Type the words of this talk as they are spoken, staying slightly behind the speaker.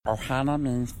Ohana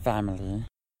means family.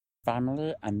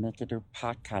 Family and Make It Do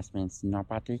podcast means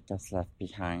nobody gets left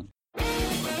behind.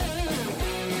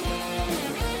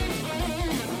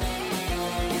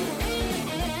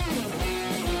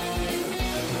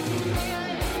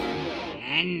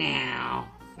 And now,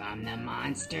 from the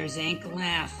Monsters Inc.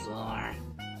 laugh floor,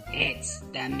 it's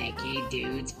the Mickey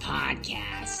Dudes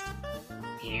Podcast.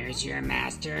 Here's your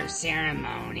master of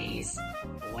ceremonies,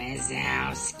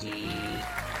 Wazowski.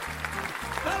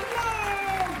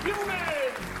 Hello,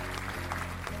 humans!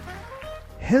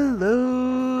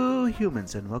 Hello,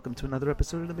 humans, and welcome to another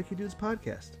episode of the Mickey Dudes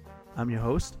Podcast. I'm your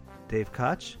host, Dave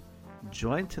Koch,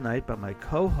 joined tonight by my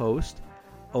co-host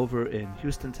over in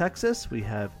Houston, Texas. We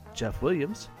have Jeff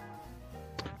Williams.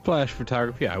 Flash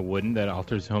photography, I wouldn't. That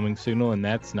alters homing signal, and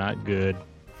that's not good.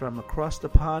 From across the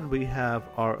pond, we have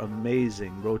our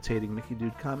amazing rotating Mickey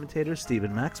Dude commentator,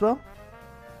 Stephen Maxwell.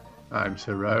 I'm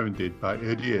surrounded by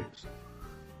idiots.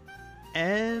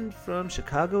 And from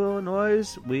Chicago,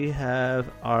 Illinois, we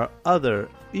have our other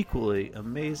equally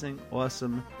amazing,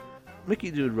 awesome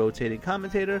Mickey Dude rotating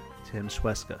commentator, Tim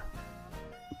Schweska.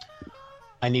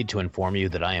 I need to inform you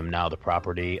that I am now the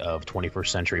property of 21st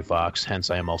Century Fox, hence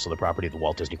I am also the property of the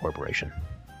Walt Disney Corporation.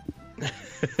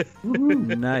 Ooh,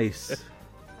 nice.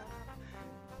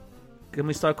 Can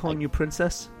we start calling you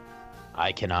Princess?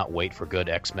 I cannot wait for good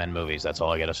X-Men movies, that's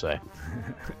all I gotta say.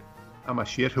 I'm a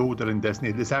shareholder in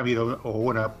Disney. Does that mean I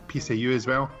own a piece of you as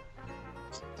well?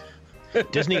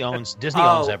 Disney owns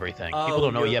everything. People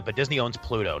don't know yet, but Disney owns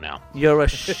Pluto now. You're a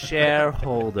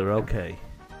shareholder, okay.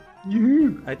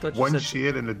 I thought you One said,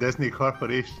 share in the Disney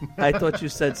Corporation. I thought you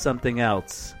said something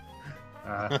else.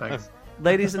 Thanks.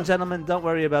 Ladies and gentlemen, don't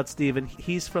worry about Steven.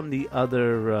 He's from the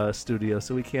other studio,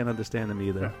 so we can't understand him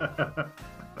either.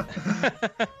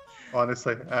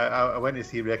 Honestly, I went to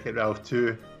see Wreck-It Ralph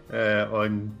 2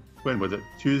 on, when was it?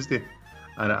 Tuesday.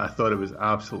 And I thought it was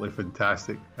absolutely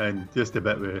fantastic. And just a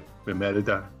bit with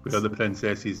Merida, with other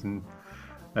princesses, and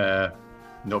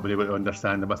not being able to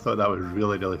understand them. I thought that was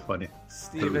really, really funny.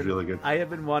 Steven, it was really good. I have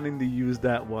been wanting to use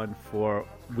that one for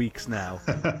weeks now.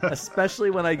 Especially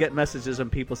when I get messages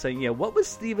from people saying, yeah, what was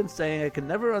Steven saying? I can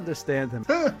never understand him.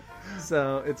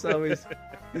 So it's always,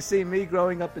 you see, me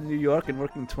growing up in New York and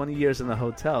working 20 years in a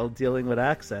hotel dealing with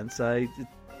accents, it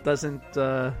doesn't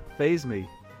faze me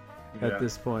at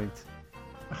this point.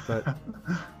 But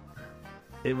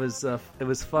it was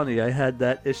funny. I had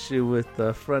that issue with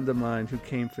a friend of mine who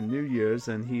came for New Year's,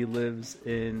 and he lives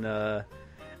in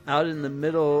out in the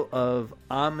middle of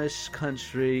Amish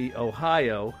country,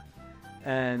 Ohio,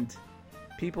 and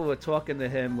people were talking to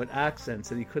him with accents,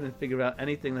 and he couldn't figure out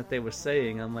anything that they were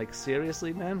saying. I'm like,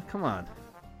 seriously, man? Come on.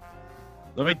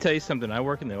 Let me tell you something. I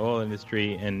work in the oil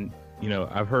industry, and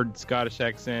I've heard Scottish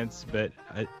accents, but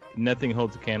nothing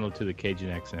holds a candle to the Cajun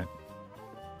accent.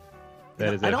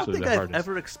 That is I don't absolutely think the I've hardest.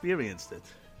 ever experienced it.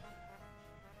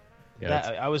 Yeah, that's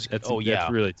a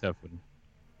really tough one.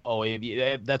 Oh,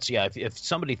 if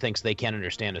somebody thinks they can't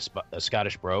understand a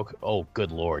Scottish brogue, oh,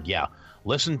 good Lord, yeah.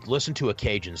 Listen to a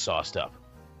Cajun sauced up.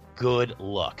 Good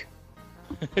luck.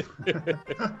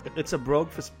 It's a brogue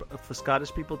for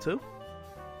Scottish people, too?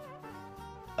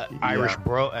 Irish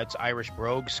brogue, it's Irish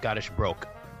brogue, Scottish broke.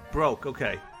 Broke,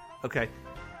 okay.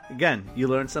 Again, you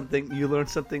learn something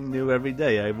new every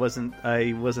day. I wasn't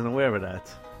aware of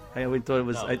that. I only thought it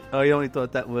was. No. I only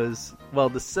thought that was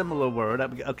the similar word.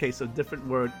 Okay, so different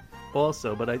word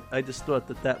also, but I just thought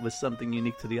that was something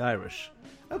unique to the Irish.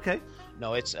 Okay.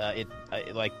 No, it's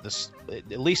like this.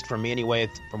 At least for me, anyway,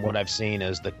 from what I've seen,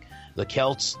 is the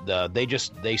Celts.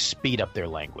 They speed up their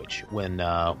language when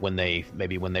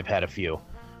they've had a few.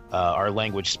 Our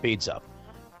language speeds up.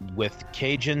 With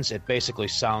Cajuns, it basically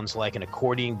sounds like an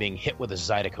accordion being hit with a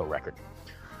Zydeco record.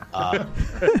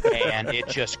 And it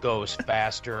just goes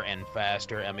faster and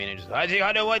faster. I mean, it just... What did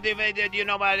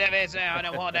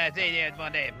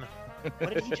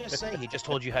he just say? He just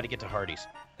told you how to get to Hardee's.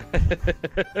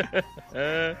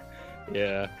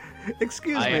 Yeah.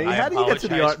 Excuse me, how do you get to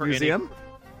the art museum?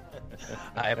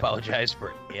 I apologize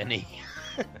for any...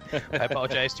 I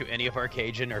apologize to any of our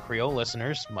Cajun or Creole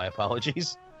listeners. My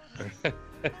apologies.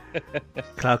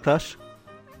 Cloud Crush?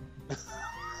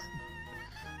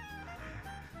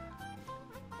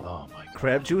 Oh my God.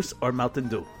 Crab juice or Mountain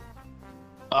Dew?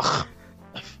 Ugh,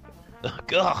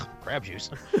 crab juice.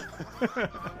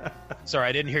 Sorry,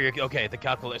 I didn't hear your. Okay, the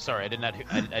calculation. Sorry, I did not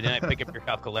pick up your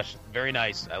calculation. Very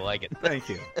nice. I like it. Thank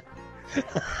you.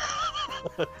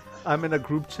 I'm in a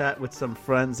group chat with some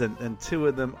friends, and two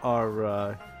of them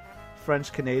are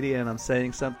French Canadian. I'm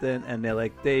saying something, and they're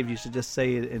like, "Dave, you should just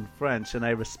say it in French." And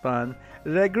I respond,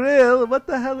 "Le grill? What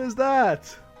the hell is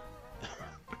that?"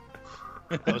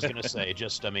 I was going to say,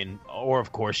 or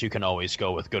of course, you can always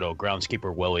go with good old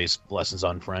groundskeeper Willie's lessons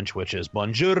on French, which is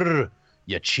bonjour,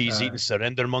 you cheese-eating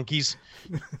surrender monkeys.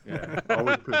 Yeah,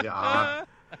 always put the R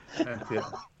into it.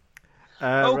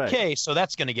 Okay, right. so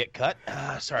that's going to get cut.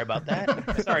 Sorry about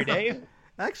that. Sorry, Dave.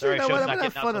 Actually, Sorry, you know show's what? I'm not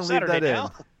going to have getting out fun till and leave that Saturday in.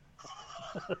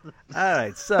 now. All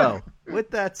right, so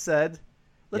with that said,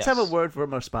 let's have a Yes. word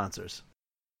from our sponsors.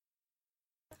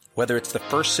 Whether it's the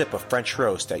first sip of French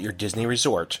roast at your Disney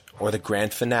resort or the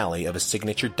grand finale of a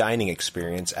signature dining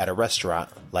experience at a restaurant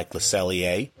like Le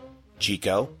Cellier,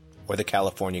 Chico, or the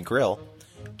California Grill,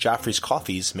 Joffrey's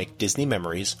coffees make Disney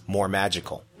memories more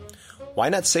magical. Why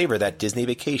not savor that Disney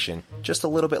vacation just a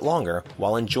little bit longer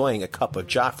while enjoying a cup of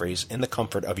Joffrey's in the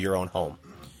comfort of your own home?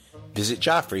 Visit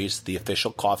Joffrey's, the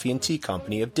official coffee and tea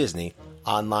company of Disney,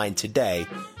 online today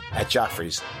at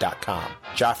joffreys.com.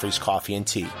 Joffrey's Coffee and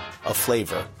Tea, a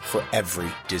flavor for every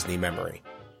Disney memory.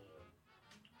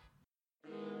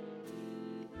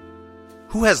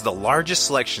 Who has the largest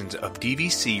selections of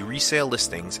DVC resale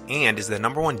listings and is the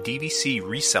 #1 DVC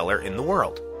reseller in the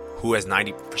world? Who has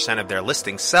 90% of their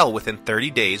listings sell within 30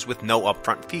 days with no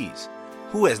upfront fees?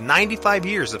 Who has 95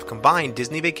 years of combined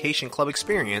Disney Vacation Club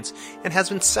experience and has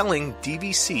been selling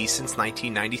DVC since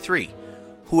 1993?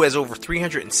 Who has over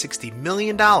 $360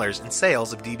 million in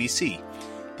sales of DVC?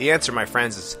 The answer, my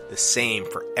friends, is the same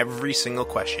for every single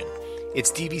question.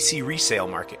 It's DVC Resale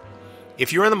Market.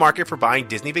 If you're in the market for buying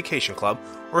Disney Vacation Club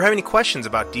or have any questions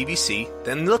about DVC,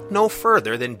 then look no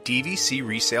further than DVC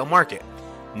Resale Market.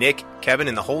 Nick, Kevin,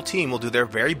 and the whole team will do their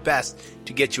very best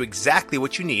to get you exactly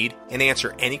what you need and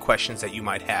answer any questions that you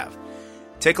might have.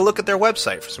 Take a look at their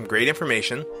website for some great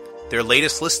information, their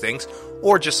latest listings,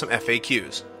 or just some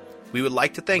FAQs. We would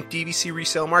like to thank DVC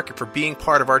Resale Market for being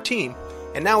part of our team,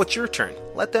 and now it's your turn.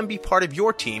 Let them be part of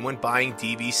your team when buying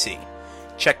DVC.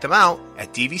 Check them out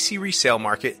at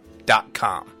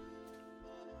dvcresalemarket.com.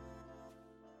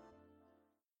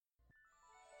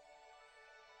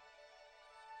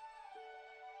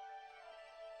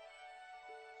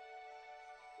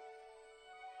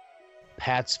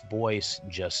 Pat's voice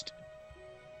just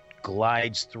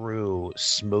glides through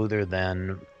smoother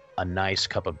than a nice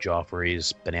cup of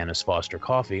Joffrey's Bananas Foster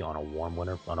coffee on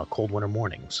a cold winter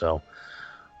morning. So,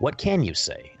 what can you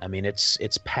say? I mean, it's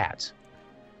Pat.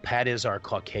 Pat is our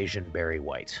Caucasian Barry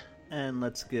White. And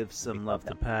let's give some love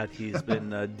to Pat. He's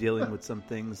been dealing with some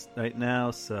things right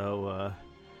now, so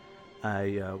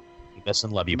I miss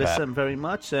and love you, miss Pat. him very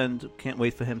much, and can't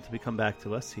wait for him to come back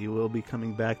to us. He will be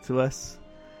coming back to us.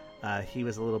 He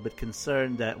was a little bit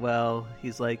concerned that, well,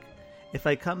 he's like, if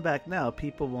I come back now,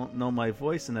 people won't know my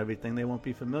voice and everything. They won't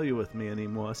be familiar with me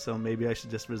anymore, so maybe I should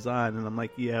just resign. And I'm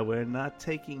like, yeah, we're not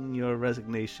taking your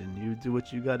resignation. You do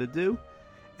what you got to do,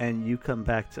 and you come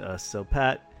back to us. So,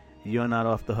 Pat, you're not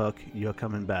off the hook. You're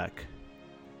coming back.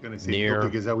 Gonna say no,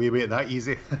 because a wee bit that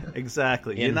easy.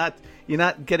 Exactly. You're not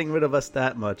getting rid of us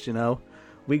that much, you know.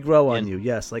 We grow on you,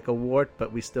 yes, like a wart,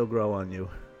 but we still grow on you.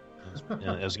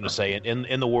 I was going to say,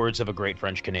 in the words of a great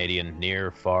French Canadian, near,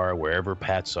 far, wherever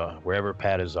Pat is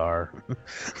are.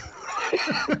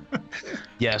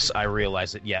 Yes, I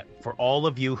realize it. Yeah, for all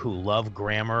of you who love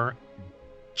grammar,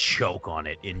 choke on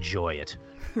it, enjoy it.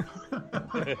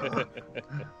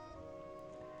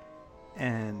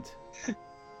 And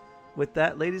with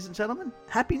that, ladies and gentlemen,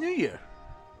 Happy New Year.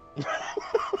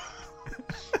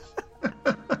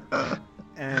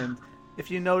 And if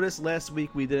you noticed, last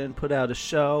week we didn't put out a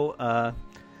show.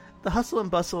 The hustle and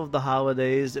bustle of the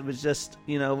holidays, it was just,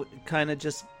 kind of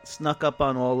just snuck up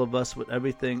on all of us with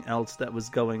everything else that was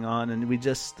going on. And we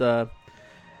just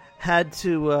had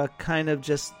to kind of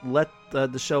just let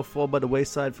the show fall by the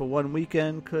wayside for one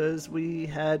weekend because we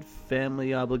had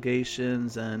family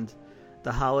obligations and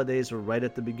the holidays were right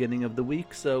at the beginning of the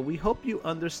week. So we hope you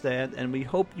understand, and we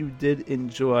hope you did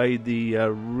enjoy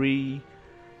the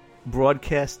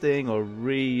broadcasting or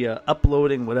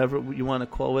uploading, whatever you want to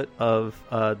call it, of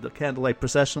the Candlelight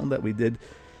Processional that we did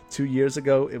 2 years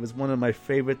ago. It was one of my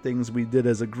favorite things we did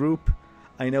as a group.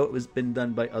 I know it was been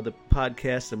done by other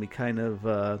podcasts, and we kind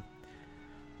of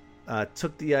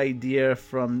took the idea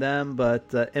from them,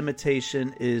 but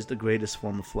imitation is the greatest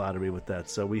form of flattery with that.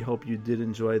 So we hope you did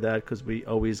enjoy that, because we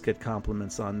always get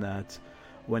compliments on that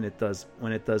when it does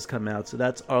come out. So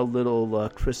that's our little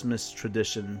Christmas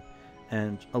tradition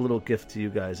and a little gift to you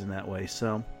guys in that way.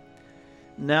 So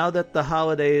now that the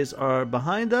holidays are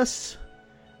behind us,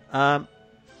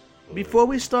 before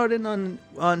we start in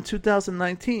on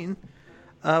 2019,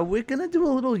 we're going to do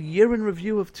a little year in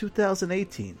review of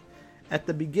 2018. At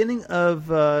the beginning of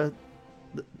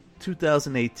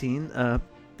 2018,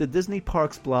 the Disney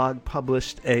Parks blog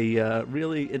published a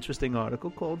really interesting article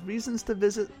called Reasons to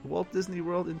Visit Walt Disney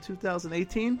World in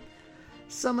 2018.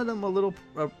 Some of them are little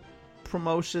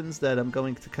promotions that I'm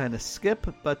going to kind of skip,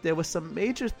 but there were some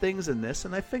major things in this,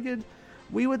 and I figured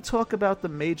we would talk about the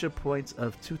major points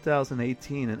of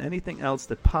 2018 and anything else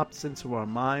that pops into our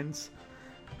minds.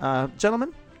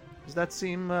 Gentlemen, does that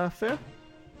seem fair?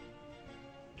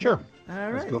 Sure. All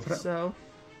Let's right. go for it. So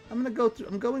I'm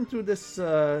going through this.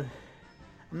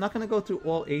 I'm not going to go through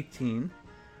all 18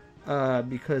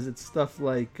 because it's stuff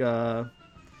like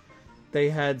they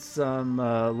had some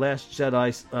Last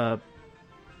Jedi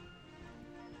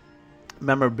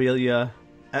memorabilia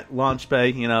at launch bay.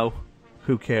 You know,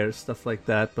 who cares? Stuff like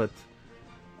that. But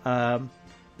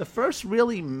the first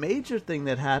really major thing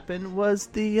that happened was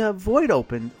the Void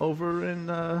opened over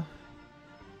in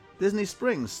Disney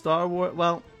Springs. Star Wars.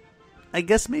 Well, I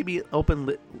guess maybe it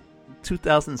opened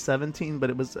 2017, but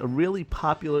it was really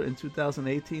popular in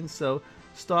 2018. So,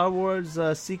 Star Wars: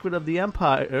 Secret of the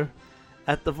Empire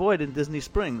at the Void in Disney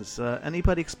Springs.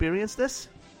 Anybody experience this?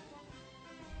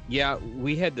 Yeah,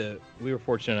 we were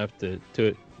fortunate enough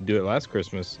to do it last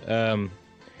Christmas.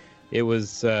 It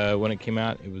was when it came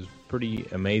out, it was pretty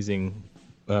amazing.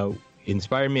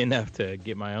 Inspired me enough to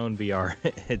get my own VR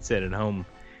headset at home.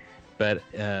 But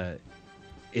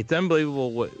it's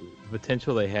unbelievable what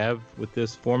potential they have with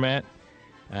this format.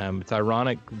 It's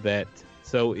ironic that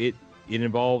it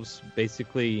involves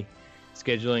basically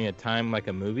scheduling a time like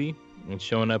a movie and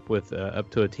showing up with up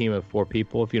to a team of 4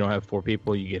 people. If you don't have 4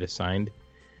 people, you get assigned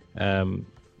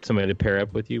somebody to pair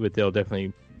up with you, but they'll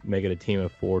definitely make it a team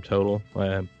of 4 total.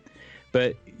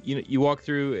 But you walk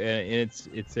through and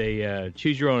it's a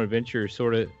choose your own adventure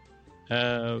sort of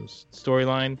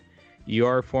storyline. You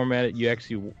are formatted. You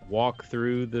actually walk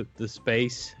through the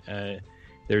space.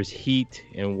 There's heat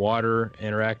and water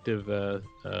interactive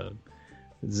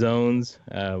zones.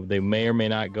 They may or may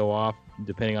not go off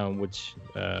depending on which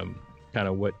kind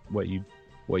of what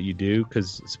you do,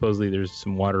 because supposedly there's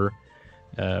some water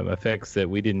effects that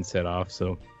we didn't set off.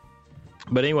 So,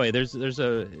 but anyway, there's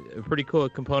a pretty cool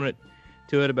component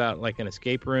to it about like an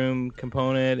escape room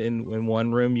component in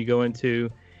one room you go into.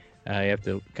 You have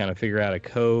to kind of figure out a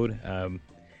code,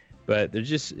 but there's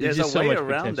just a so way much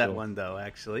around potential. that one though.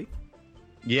 Actually,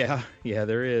 yeah,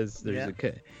 there is.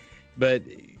 But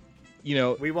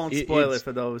we won't spoil it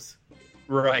for those.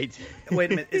 Right.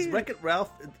 Wait a minute. Is Wreck-It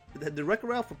Ralph? Did Wreck-It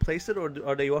Ralph replace it, or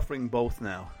are they offering both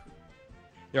now?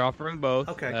 They're offering both.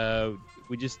 Okay.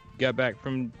 We just got back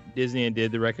from Disney and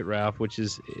did the Wreck-It Ralph, which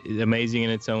is amazing in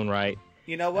its own right.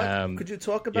 You know what? Could you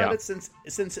talk about it since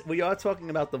we are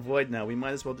talking about the Void now? We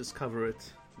might as well just cover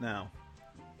it now.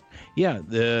 Yeah.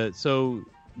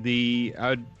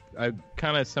 I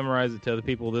kind of summarize it to other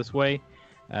people this way,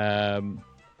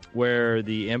 where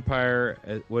the Empire,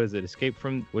 what is it? Escape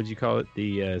from? What did you call it?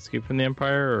 The Escape from the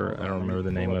Empire, or I don't remember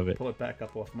the name of it. Pull it back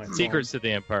up off my phone. Secrets of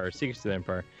the Empire.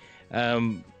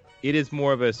 It is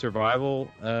more of a survival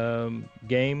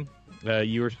game.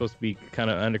 You were supposed to be kind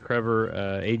of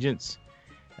undercover agents.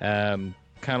 Kind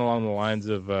of along the lines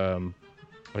of,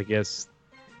 I guess,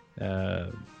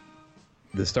 the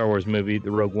Star Wars movie,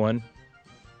 the Rogue One.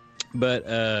 But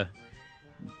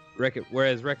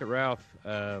whereas Wreck-It Ralph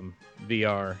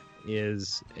VR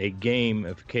is a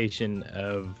gamification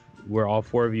of where all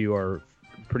 4 of you are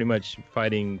pretty much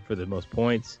fighting for the most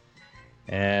points,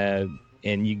 and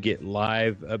you get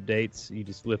live updates. You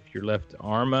just lift your left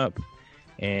arm up,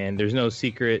 and there's no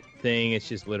secret thing. It's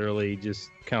just literally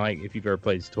just kind of like if you've ever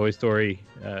played Toy Story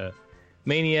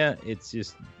Mania. It's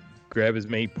just grab as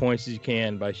many points as you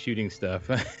can by shooting stuff.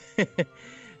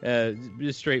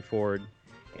 Just straightforward.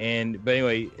 But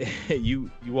anyway, you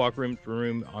walk room for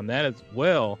room on that as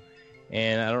well.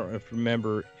 And I don't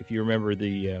remember if you remember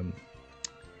the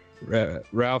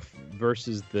Ralph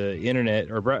versus the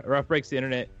Internet, or Ralph Breaks the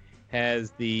Internet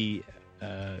has the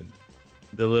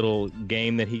little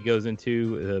game that he goes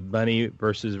into, the bunny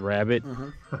versus rabbit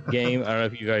game. I don't know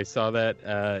if you guys saw that.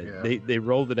 They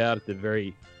rolled it out at the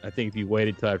very, I think if you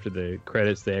waited till after the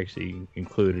credits, they actually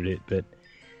included it, but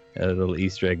a little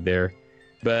Easter egg there.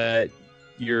 But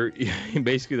you're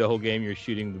basically the whole game you're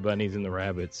shooting the bunnies and the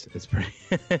rabbits. It's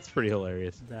pretty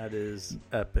hilarious. That is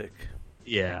epic.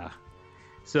 Yeah.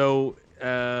 So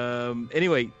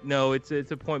anyway, no, it's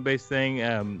a point-based thing.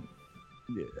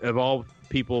 Of all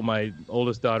people, my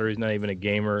oldest daughter is not even a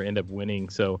gamer, end up winning.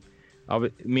 So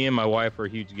me and my wife are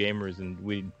huge gamers, and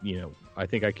we, I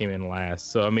think I came in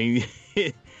last. So I mean,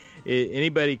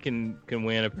 anybody can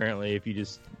win apparently if you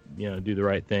just do the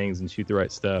right things and shoot the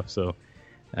right stuff. So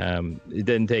it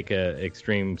doesn't take a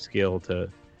extreme skill to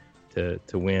to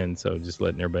win. So just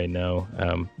letting everybody know.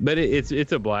 But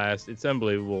it's a blast. It's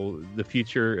unbelievable. The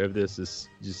future of this is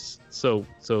just so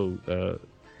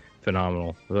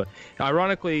phenomenal.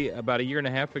 Ironically, about a year and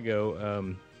a half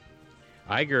ago,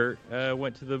 Iger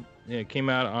went to came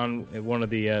out on one of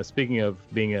the speaking of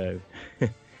being a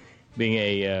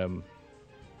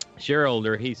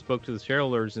shareholder, he spoke to the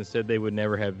shareholders and said they would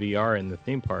never have VR in the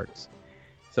theme parks.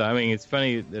 So I mean, it's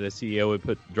funny that a CEO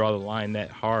would draw the line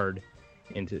that hard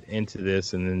into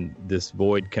this, and then this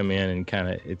void come in and kind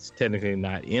of, it's technically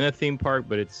not in a theme park,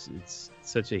 but it's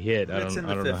such a hit. It's in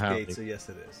the fifth know how. gate, so yes,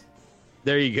 it is.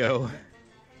 There you go.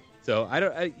 So I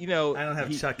don't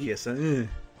have Chuck here, so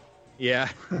yeah.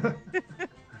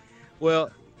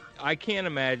 Well, I can't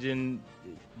imagine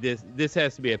this. This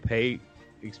has to be a pay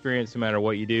experience no matter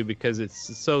what you do, because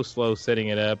it's so slow setting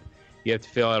it up. You have to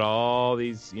fill out all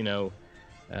these,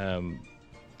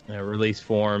 release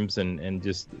forms, and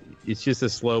just it's just a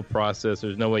slow process.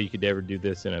 There's no way you could ever do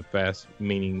this in a fast,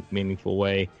 meaningful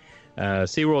way.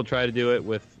 SeaWorld tried to do it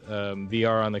with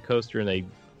VR on the coaster, and they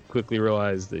quickly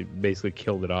realized they basically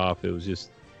killed it off. It was just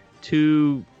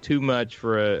too much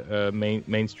for a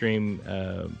mainstream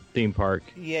theme park.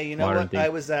 Yeah, you know what? I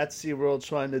was at SeaWorld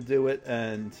trying to do it,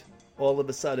 and all of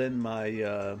a sudden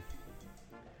my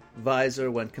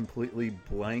visor went completely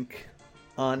blank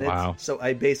on it. Wow. So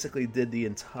I basically did the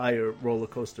entire roller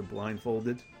coaster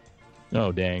blindfolded.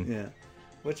 Oh, dang. Yeah.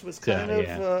 Which was kind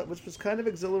of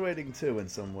exhilarating too in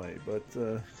some way, but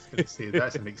say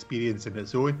that's an experience in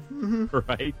its own.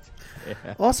 Right.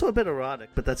 Yeah. Also a bit erotic,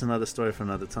 but that's another story for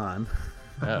another time.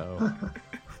 Uh-oh.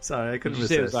 Sorry, I couldn't Did you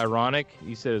say it was ironic?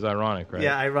 You said it was ironic, right?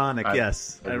 Yeah, ironic,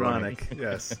 yes. Ironic,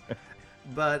 yes.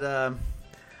 But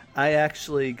I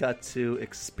actually got to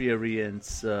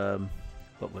experience,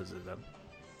 what was it?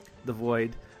 The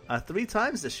Void 3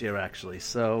 times this year, actually.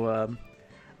 So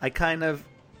I kind of,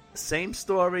 same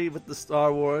story with the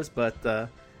Star Wars, but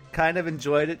kind of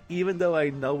enjoyed it. Even though I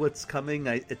know what's coming,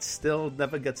 it still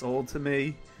never gets old to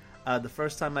me. The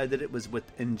first time I did it was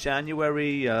in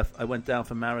January. I went down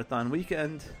for Marathon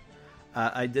Weekend.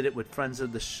 I did it with friends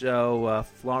of the show,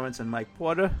 Florence and Mike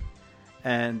Porter,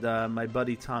 and my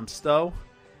buddy Tom Stowe.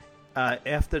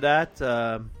 After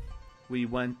that, we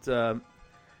went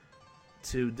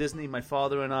to Disney, my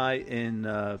father and I,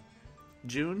 in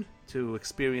June to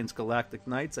experience Galactic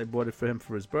Nights. I bought it for him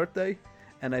for his birthday,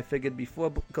 and I figured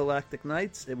before Galactic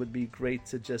Nights it would be great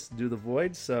to just do the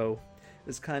Void, so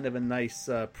it's kind of a nice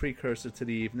precursor to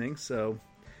the evening, so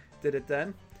did it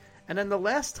then. And then the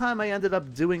last time I ended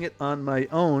up doing it on my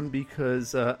own,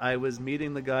 because I was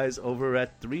meeting the guys over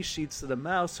at 3 Sheets to the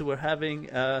Mouse, who were having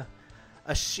a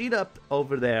sheet up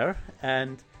over there,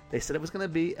 and they said it was going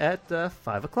to be at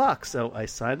 5 o'clock, so I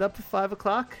signed up for 5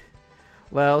 o'clock.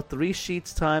 Well, 3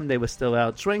 Sheets time, they were still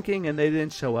out drinking, and they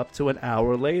didn't show up to an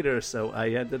hour later, so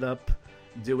I ended up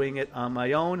doing it on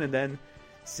my own, and then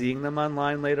seeing them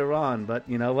online later on. But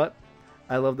you know what?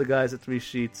 I love the guys at 3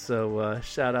 Sheets, so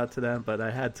shout out to them, but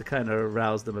I had to kind of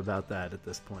rouse them about that at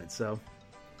this point. So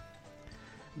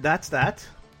that's that.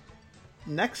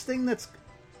 Next thing that's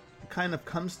kind of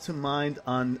comes to mind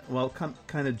kind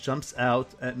of jumps out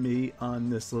at me on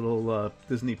this little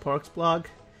Disney Parks blog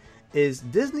is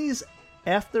Disney's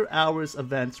After Hours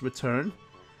events return.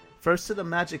 First to the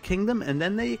Magic Kingdom, and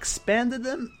then they expanded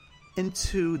them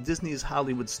into Disney's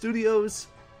Hollywood Studios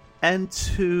and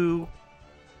to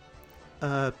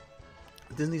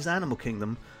Disney's Animal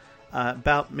Kingdom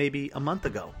about maybe a month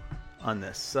ago on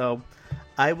this. So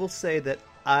I will say that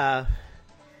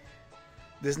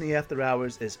Disney After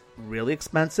Hours is really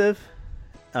expensive.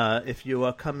 If you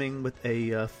are coming with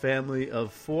a family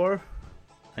of 4,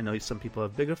 I know some people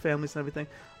have bigger families and everything,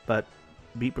 but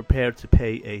be prepared to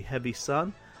pay a heavy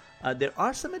sum. There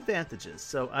are some advantages.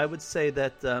 So I would say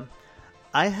that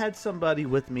I had somebody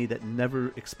with me that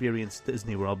never experienced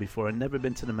Disney World before and never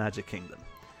been to the Magic Kingdom.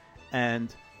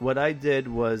 And what I did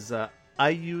was I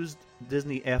used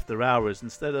Disney After Hours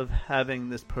instead of having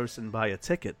this person buy a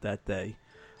ticket that day.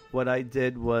 What I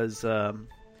did was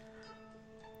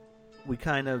we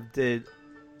kind of did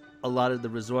a lot of the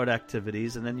resort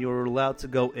activities, and then you were allowed to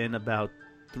go in about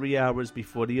 3 hours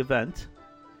before the event.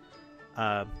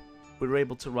 We were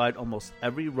able to ride almost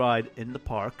every ride in the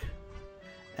park,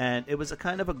 and it was a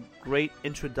kind of a great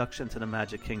introduction to the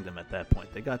Magic Kingdom at that point.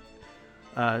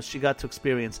 She got to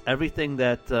experience everything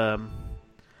that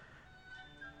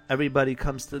everybody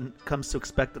comes to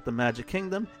expect at the Magic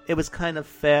Kingdom. It was kind of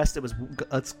fast. It was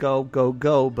let's go, go,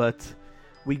 go, but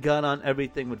we got on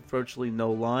everything with virtually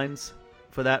no lines.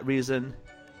 For that reason,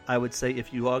 I would say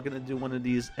if you are going to do one of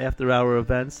these after-hour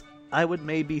events, I would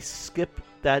maybe skip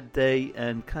that day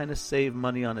and kind of save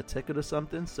money on a ticket or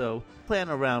something. So plan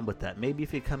around with that. Maybe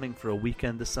if you're coming for a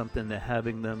weekend or something, they're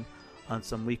having them on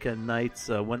some weekend nights.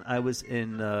 When I was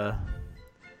in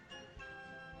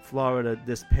Florida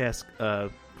this past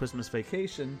Christmas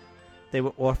vacation, they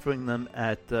were offering them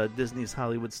at Disney's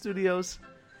Hollywood Studios.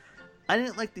 I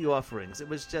didn't like the offerings. It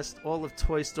was just all of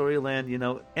Toy Story Land,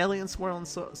 Alien Swirl and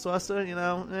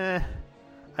Saucer,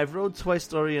 I've rode Toy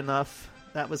Story enough.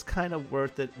 That was kind of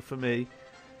worth it for me.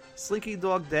 Slinky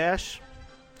Dog Dash,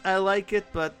 I like it,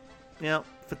 but,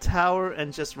 for Tower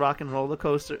and just Rock and Roller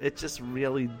Coaster, it just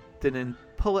really didn't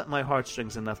pull at my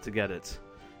heartstrings enough to get it.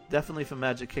 Definitely for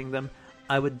Magic Kingdom.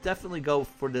 I would definitely go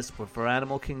for this for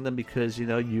Animal Kingdom because,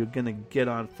 you're going to get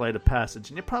on Flight of Passage,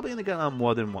 and you're probably going to get on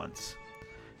more than once.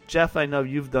 Jeff, I know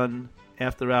you've done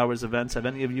after-hours events. Have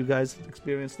any of you guys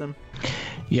experienced them?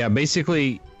 Yeah,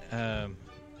 basically,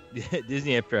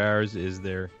 Disney After Hours is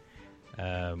their,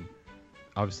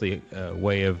 obviously, a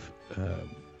way of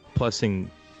plussing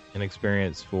an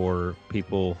experience for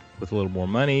people with a little more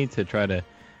money to try to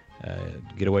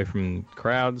get away from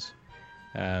crowds.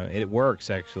 It works,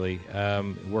 actually.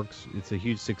 It works. It's a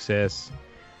huge success.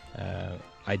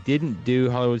 I didn't do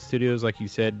Hollywood Studios, like you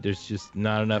said. There's just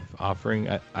not enough offering,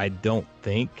 I don't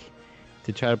think,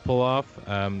 to try to pull off.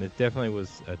 It definitely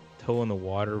was a toe in the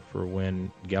water for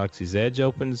when Galaxy's Edge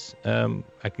opens.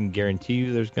 I can guarantee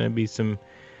you there's going to be some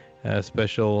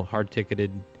special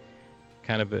hard-ticketed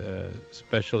kind of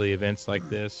specialty events like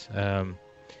this. How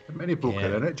many folk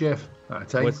are in it, Jeff, at a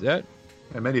time? What's that?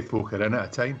 How many folk are in it at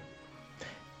a time?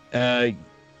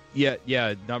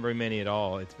 Yeah, not very many at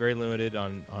all. It's very limited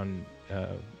on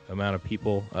amount of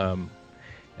people.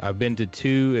 I've been to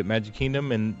 2 at Magic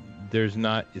Kingdom, and it's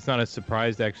not a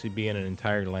surprise to actually be in an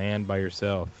entire land by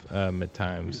yourself at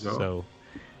times. So,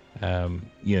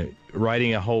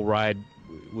 riding a whole ride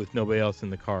with nobody else in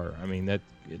the car. I mean,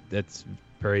 that's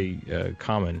very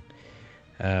common.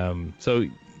 So,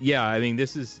 yeah, I mean,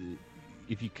 this is,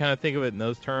 if you kind of think of it in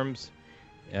those terms,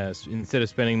 instead of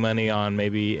spending money on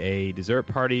maybe a dessert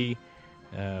party,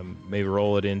 maybe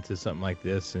roll it into something like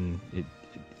this, and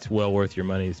it's well worth your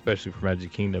money, especially for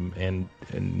Magic Kingdom. And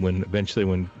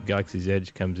when Galaxy's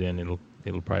Edge comes in,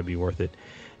 it'll probably be worth it.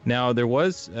 Now there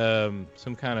was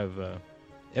some kind of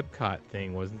Epcot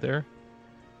thing, wasn't there?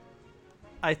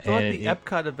 I thought the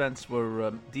Epcot events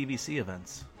were DVC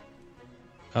events.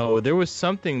 Oh, there was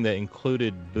something that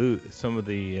included some of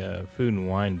the food and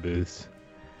wine booths.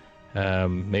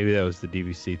 Maybe that was the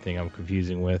DVC thing I'm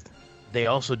confusing with. They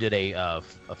also did a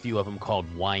few of them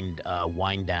called Wine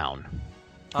Down.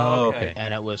 Oh, okay.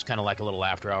 And it was kind of like a little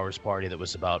after-hours party that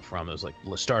was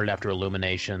started after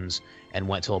Illuminations and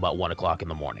went till about 1 o'clock in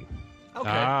the morning. Okay.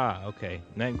 Ah, okay.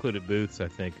 And that included booths, I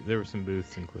think. There were some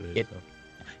booths included.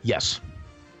 Yes.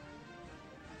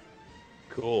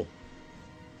 Cool.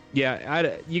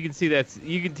 Yeah, you can see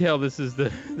you can tell this is the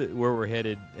where we're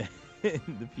headed in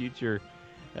the future.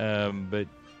 But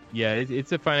yeah,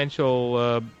 it's a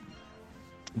financial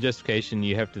justification.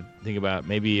 You have to think about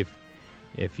maybe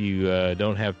if you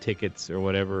don't have tickets or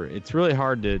whatever. It's really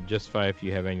hard to justify if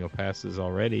you have annual passes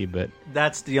already. But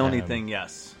that's the only thing.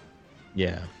 Yes.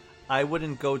 Yeah. I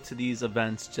wouldn't go to these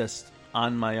events just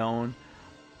on my own.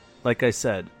 Like I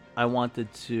said, I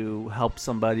wanted to help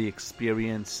somebody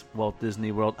experience Walt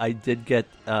Disney World. I did get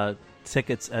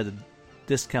tickets at a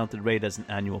discounted rate as an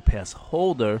annual pass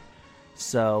holder,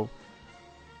 so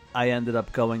I ended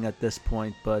up going at this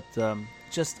point. But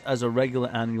just as a regular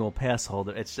annual pass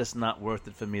holder, it's just not worth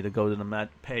it for me to go to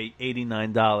pay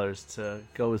 $89 to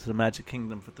go to the Magic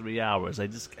Kingdom for 3 hours. I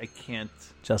can't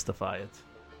justify it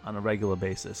on a regular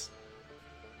basis.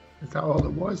 Is that all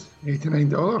it was?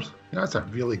 $89? That's a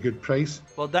really good price.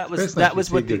 Well, that was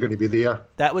what you're going to be there.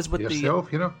 That was with yourself,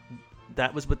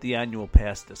 That was with the annual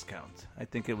pass discount. I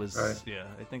think it was. Right. Yeah,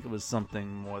 I think it was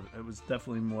something more. It was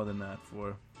definitely more than that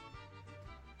for.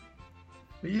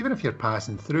 Even if you're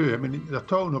passing through, I mean, they're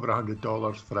talking over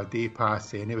 $100 for a day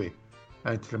pass anyway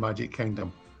into the Magic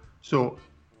Kingdom. So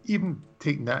even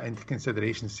taking that into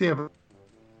consideration, say if it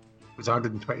was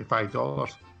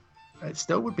 $125. It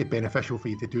still would be beneficial for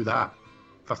you to do that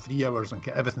for 3 hours and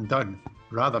get everything done,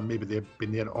 rather than maybe they've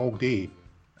been there all day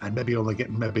and maybe only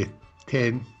getting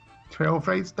 10, 12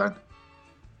 rides done.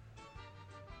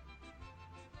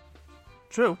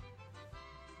 True.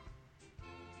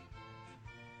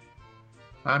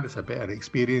 And it's a better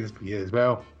experience for you as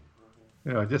well.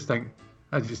 I just think,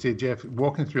 as you say, Jeff,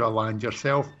 walking through a land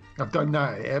yourself. I've done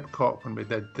that at Epcot when we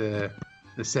did the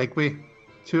Segway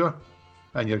tour,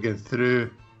 and you're going through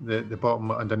the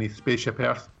bottom underneath Spaceship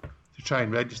Earth to try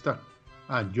and register,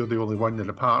 and you're the only one in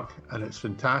the park, and it's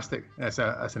fantastic. It's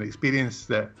an experience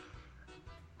that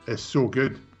is so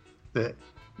good that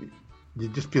you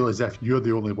just feel as if you're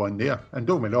the only one there. And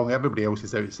don't get me wrong, everybody else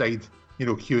is outside,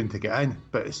 queuing to get in.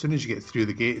 But as soon as you get through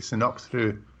the gates and up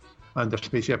through under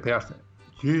Spaceship Earth,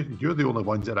 you're the only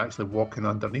ones that are actually walking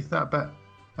underneath that bit,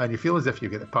 and you feel as if you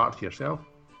get the park to yourself.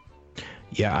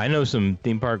 Yeah, I know some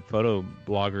theme park photo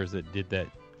bloggers that did that,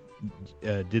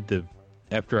 did the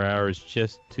after hours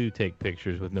just to take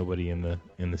pictures with nobody in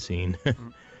the scene.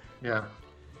 Yeah.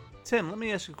 Tim, let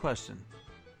me ask you a question.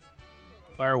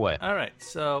 Fire away. All right,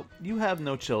 so you have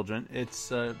no children.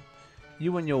 It's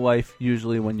you and your wife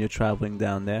usually when you're traveling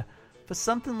down there. For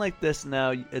something like this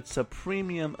now, it's a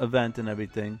premium event and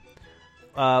everything.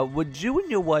 Would you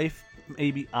and your wife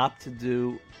maybe opt to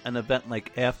do an event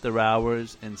like after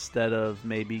hours instead of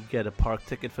maybe get a park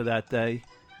ticket for that day?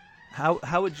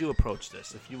 How would you approach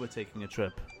this if you were taking a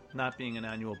trip, not being an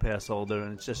annual pass holder,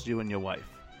 and it's just you and your wife?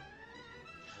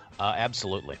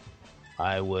 Absolutely.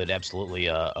 I would absolutely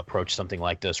approach something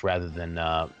like this rather than,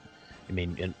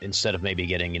 instead of maybe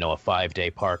getting, a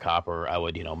 5-day park hopper, I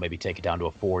would, maybe take it down to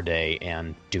a 4-day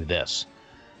and do this.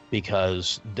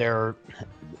 Because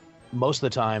most of the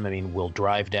time, we'll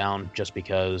drive down just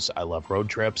because I love road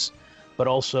trips. But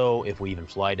also, if we even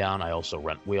fly down,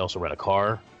 we also rent a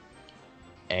car.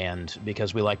 And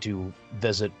because we like to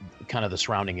visit kind of the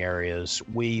surrounding areas,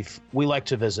 we like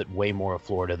to visit way more of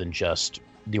Florida than just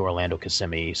the Orlando,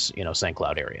 Kissimmee, St.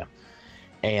 Cloud area.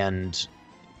 And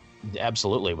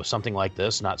absolutely, with something like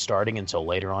this not starting until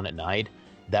later on at night,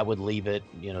 that would leave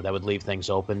things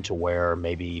open to where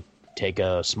maybe take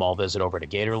a small visit over to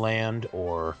Gatorland,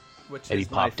 or which maybe is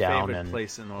pop down. My favorite and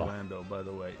place in Orlando, by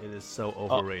the way. It is so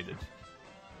overrated.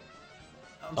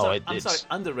 I'm sorry,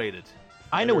 underrated.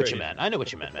 I know what you meant.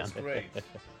 Man. That's great.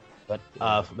 But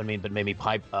maybe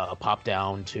pop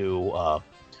down to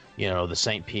the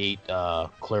St. Pete,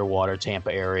 Clearwater,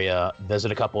 Tampa area.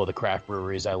 Visit a couple of the craft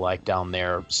breweries I like down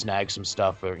there. Snag some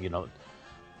stuff for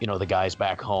the guys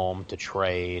back home to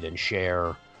trade and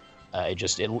share.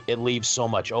 It leaves so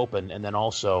much open. And then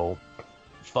also,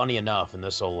 funny enough, and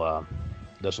this will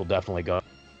definitely go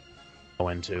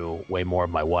into way more of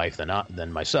my wife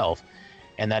than myself.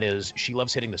 And that is, she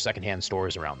loves hitting the secondhand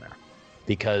stores around there,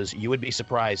 because you would be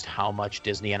surprised how much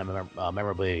Disneyana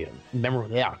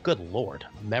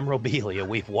memorabilia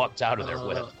we've walked out of there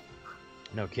with.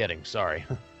 No kidding. Sorry.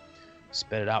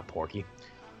 Spit it out, Porky.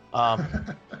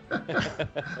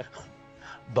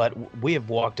 But we have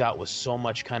walked out with so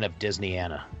much kind of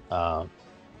Disneyana,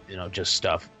 just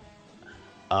stuff,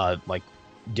 like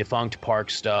defunct park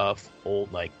stuff,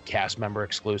 old like cast member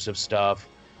exclusive stuff.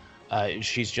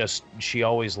 She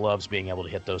always loves being able to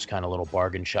hit those kind of little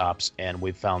bargain shops, and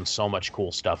we've found so much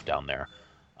cool stuff down there.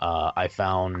 I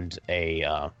found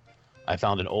an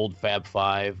old Fab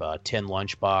 5 tin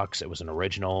lunchbox. It was an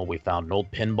original. We found an old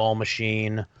pinball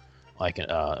machine, like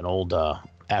an old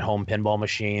at-home pinball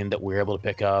machine that we were able to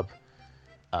pick up.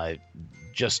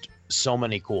 Just so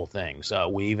many cool things.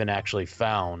 We even actually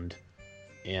found,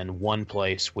 in one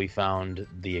place, we found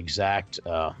the exact,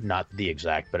 not the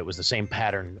exact, but it was the same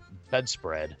pattern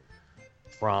bedspread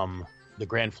from the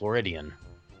Grand Floridian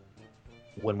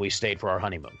when we stayed for our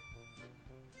honeymoon.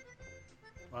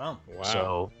 Wow.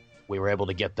 So we were able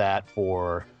to get that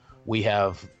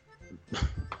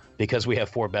because we have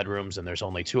 4 bedrooms and there's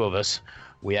only 2 of us,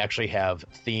 we actually have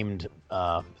themed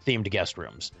guest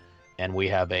rooms. And we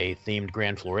have a themed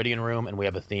Grand Floridian room, and we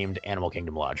have a themed Animal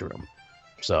Kingdom Lodge room.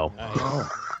 So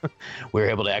we were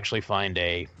able to actually find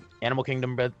a Animal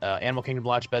Kingdom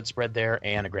Lodge bedspread there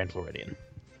and a Grand Floridian.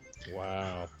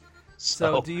 Wow.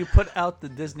 So do you put out the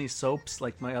Disney soaps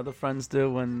like my other friends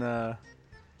do when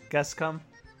guests come?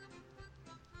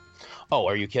 Oh,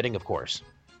 are you kidding? Of course.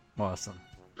 Awesome.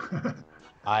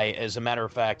 As a matter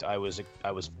of fact, I was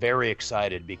very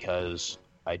excited because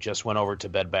I just went over to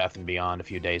Bed Bath & Beyond a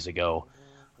few days ago,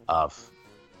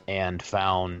 and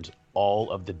found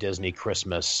all of the Disney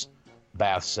Christmas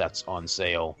bath sets on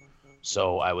sale.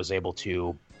 So I was able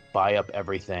to buy up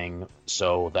everything,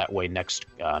 so that way next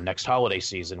holiday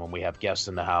season when we have guests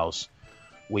in the house,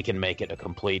 we can make it a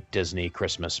complete Disney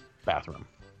Christmas bathroom.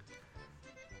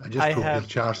 I just hope you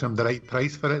charge them the right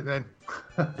price for it then.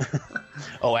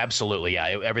 Oh, absolutely,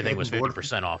 yeah. Everything was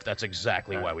 50% off. That's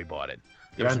exactly why we bought it.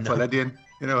 Grand Floridian,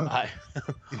 the you Grand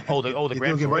don't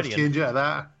get much Floridian. change out of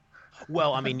that.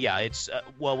 Well, yeah, it's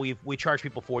we charge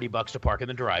people $40 to park in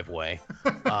the driveway.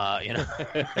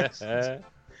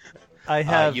 I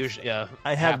have usually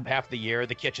half the year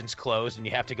the kitchen's closed and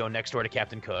you have to go next door to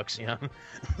Captain Cook's,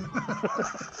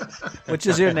 which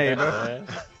is your neighbor.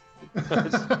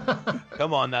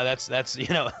 Come on now, that's that's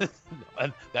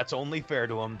only fair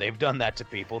to them. They've done that to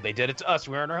people. They did it to us.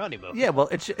 We're on our honeymoon. Yeah, well,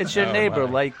 it's your neighbor.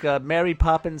 my. Like Mary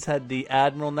Poppins had the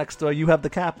admiral next door. You have the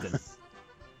captain.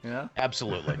 Yeah.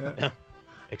 Absolutely.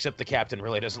 Except the captain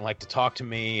really doesn't like to talk to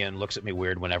me and looks at me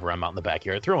weird whenever I'm out in the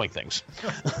backyard throwing things.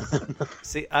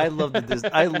 See, I love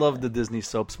the Disney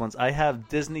soaps ones. I have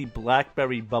Disney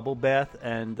Blackberry Bubble Bath,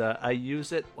 and I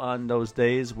use it on those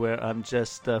days where I'm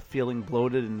just feeling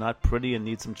bloated and not pretty and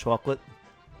need some chocolate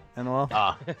and all.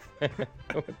 What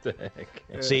the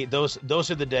heck? See, those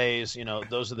are the days.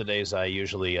 Those are the days I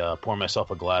usually pour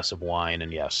myself a glass of wine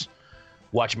and yes,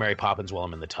 watch Mary Poppins while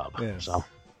I'm in the tub. Yes. So.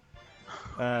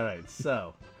 All right,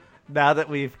 so now that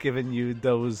we've given you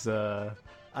those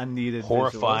unneeded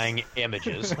horrifying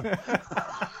images,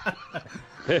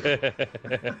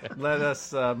 let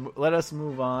us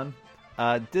move on.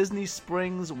 Disney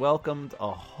Springs welcomed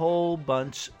a whole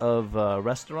bunch of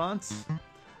restaurants.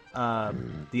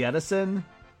 The Edison,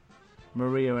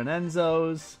 Maria and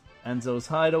Enzo's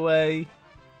Hideaway,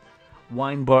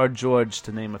 Wine Bar George,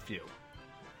 to name a few.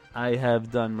 I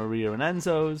have done Maria and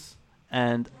Enzo's,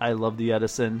 and I love the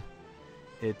Edison.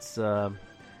 It's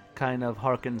kind of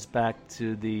harkens back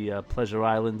to the Pleasure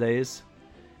Island days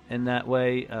in that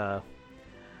way.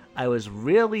 I was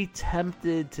really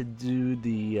tempted to do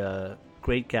the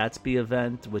Great Gatsby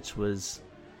event, which was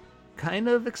kind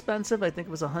of expensive. I think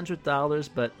it was $100,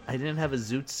 but I didn't have a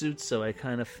zoot suit, so I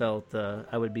kind of felt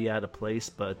I would be out of place.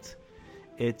 But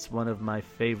it's one of my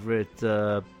favorite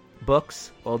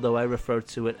books, although I refer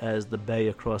to it as the Bay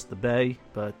Across the Bay,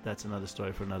 but that's another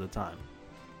story for another time.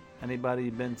 Anybody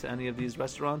been to any of these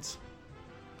restaurants?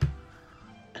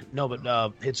 No,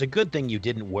 but it's a good thing you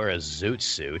didn't wear a zoot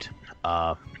suit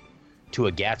to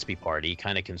a Gatsby party,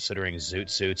 kind of considering zoot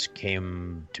suits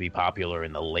came to be popular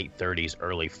in the late 30s,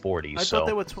 early 40s. I thought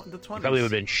they were the 20s. You probably would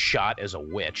have been shot as a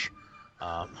witch.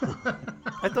 I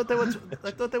thought they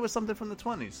were something from the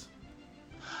 20s.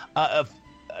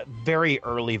 Very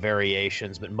early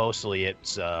variations, but mostly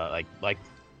it's like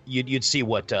you'd see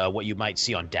what you might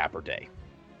see on Dapper Day.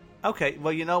 Okay,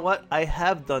 well, you know what? I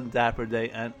have done Dapper Day,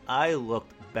 and I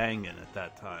looked banging at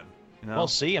that time. You know? Well,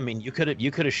 see, I mean, you could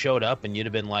have showed up, and you'd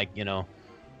have been like,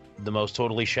 the most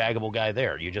totally shaggable guy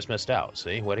there. You just missed out.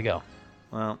 See, way to go.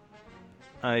 Well,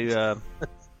 I'm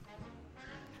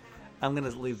gonna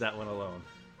leave that one alone.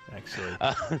 Actually.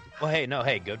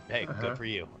 Good for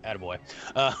you, attaboy.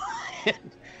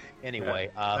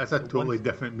 Anyway, that's a totally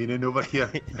different meaning over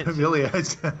here. It really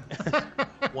is.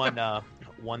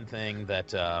 One thing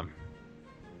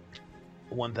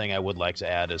I would like to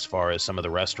add as far as some of the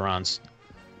restaurants,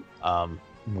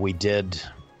 we did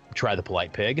try the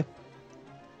Polite Pig.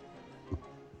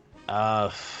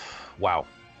 Wow.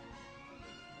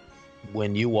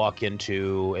 When you walk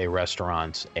into a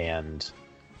restaurant and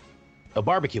a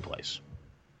barbecue place,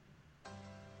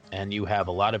 and you have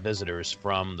a lot of visitors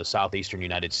from the southeastern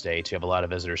United States, you have a lot of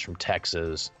visitors from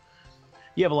Texas,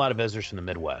 you have a lot of visitors from the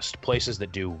Midwest, places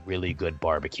that do really good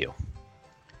barbecue.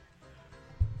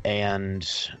 And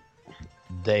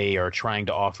they are trying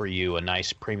to offer you a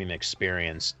nice premium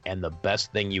experience, and the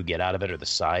best thing you get out of it are the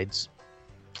sides.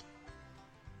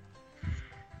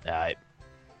 I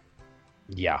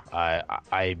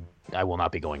will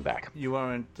not be going back. You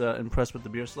aren't impressed with the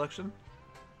beer selection?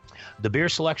 The beer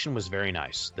selection was very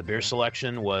nice. The beer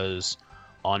selection was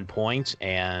on point,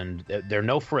 and there are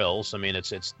no frills. I mean,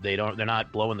 they're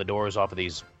not blowing the doors off of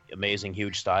these amazing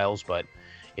huge styles. But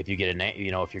if you get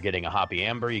if you're getting a hoppy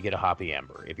amber, you get a hoppy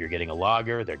amber. If you're getting a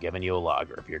lager, they're giving you a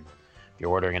lager. If you're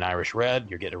ordering an Irish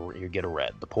red, you get a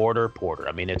red. The porter.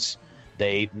 I mean,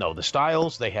 the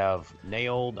styles they have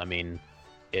nailed. I mean,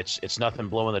 it's nothing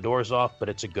blowing the doors off, but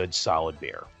it's a good solid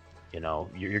beer.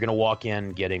 You're gonna walk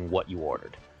in getting what you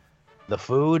ordered. The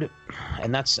food,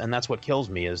 and that's what kills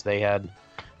me, is they had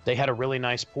a really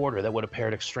nice porter that would have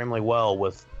paired extremely well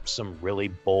with some really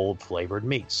bold flavored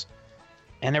meats,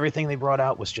 and everything they brought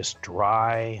out was just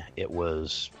dry. It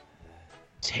was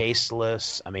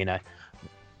tasteless. I mean,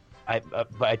 I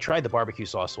tried the barbecue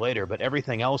sauce later, but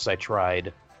everything else I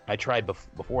tried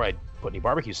before I put any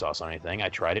barbecue sauce on anything. I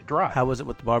tried it dry. How was it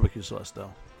with the barbecue sauce,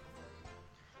 though?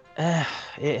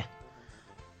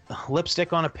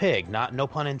 Lipstick on a pig, no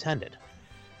pun intended.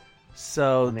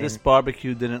 So this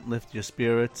barbecue didn't lift your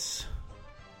spirits?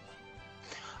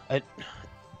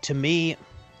 To me,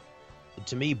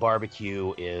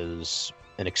 barbecue is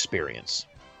an experience.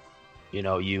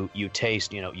 You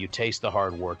taste the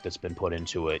hard work that's been put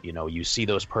into it. You see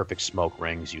those perfect smoke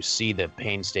rings. You see the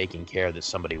painstaking care that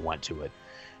somebody went to it.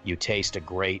 You taste a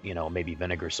great, maybe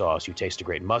vinegar sauce. You taste a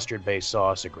great mustard-based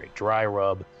sauce, a great dry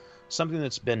rub. something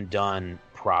that's been done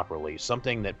properly,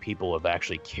 something that people have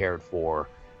actually cared for,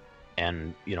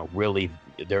 and really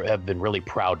have been really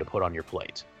proud to put on your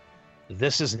plate.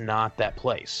 This is not that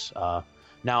place.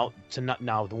 Now,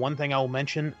 the one thing I will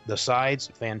mention: the sides,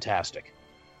 fantastic.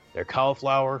 Their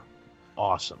cauliflower,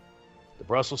 awesome. The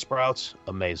Brussels sprouts,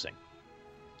 amazing.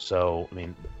 So,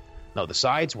 the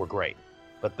sides were great.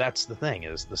 But that's the thing,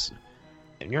 is this: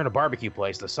 if you're in a barbecue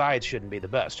place, the sides shouldn't be the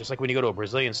best. Just like when you go to a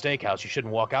Brazilian steakhouse, you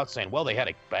shouldn't walk out saying, well, they had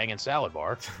a banging salad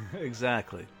bar.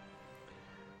 Exactly.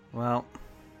 Well,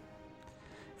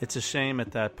 it's a shame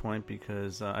at that point,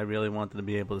 because I really wanted to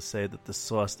be able to say that the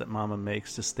sauce that Mama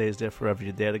makes just stays there forever.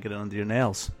 You dare to get it under your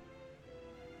nails.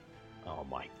 Oh,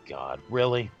 my God.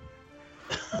 Really?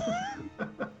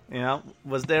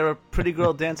 Was there a pretty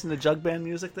girl dancing to jug band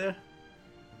music there?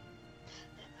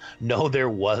 No, there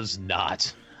was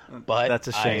not. But that's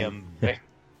a shame.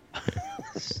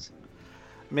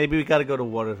 Maybe we got to go to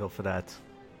Waterville for that.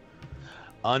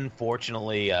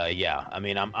 Unfortunately, yeah.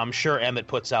 I'm sure Emmett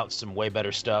puts out some way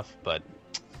better stuff, but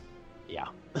yeah.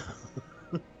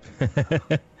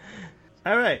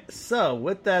 All right. So,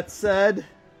 with that said,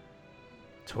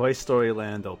 Toy Story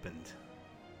Land opened.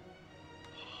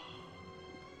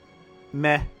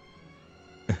 Meh.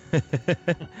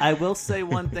 I will say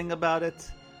one thing about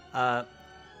it.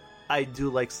 I do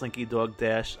like Slinky Dog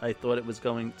Dash. I thought it was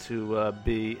going to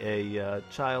be a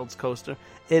child's coaster.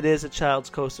 It is a child's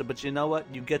coaster, but you know what?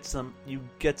 You get some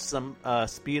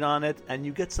speed on it, and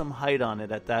you get some height on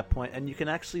it at that point, and you can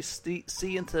actually see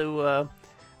into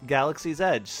Galaxy's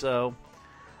Edge. So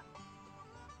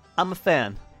I'm a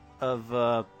fan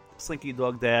of Slinky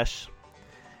Dog Dash.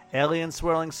 Alien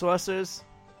swirling saucers,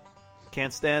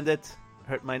 can't stand it.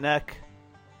 Hurt my neck.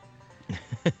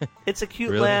 It's a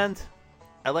cute Really? land.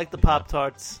 I like the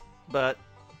Pop-Tarts, but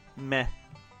meh.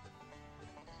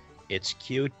 It's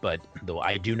cute, but though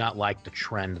I do not like the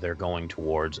trend they're going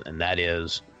towards, and that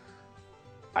is,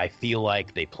 I feel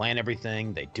like they plan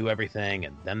everything, they do everything,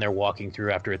 and then they're walking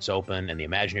through after it's open, and the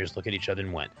Imagineers look at each other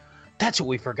and went, "That's what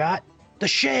we forgot, the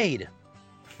shade."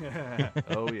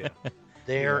 Oh yeah.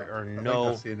 There are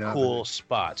no cool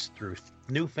spots through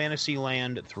New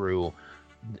Fantasyland, through...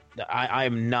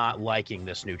 I'm not liking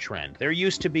this new trend. There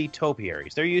used to be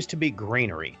topiaries. There used to be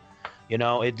greenery.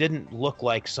 It didn't look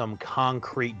like some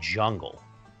concrete jungle.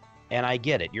 And I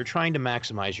get it. You're trying to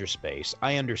maximize your space.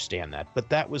 I understand that. But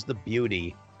that was the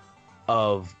beauty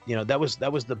of, that was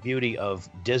the beauty of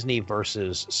Disney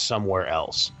versus somewhere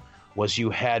else, was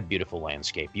you had beautiful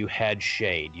landscape. You had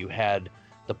shade. You had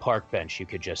the park bench you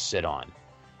could just sit on.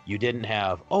 You didn't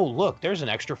have, oh, look, there's an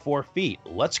extra 4 feet.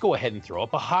 Let's go ahead and throw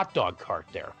up a hot dog cart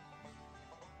there.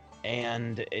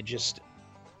 And it just...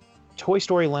 Toy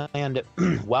Story Land,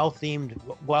 while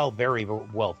very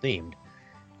well themed,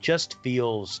 just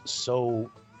feels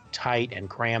so tight and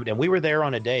crammed. And we were there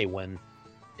on a day when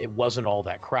it wasn't all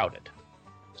that crowded.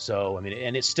 So, and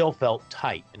it still felt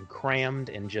tight and crammed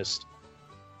and just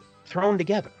thrown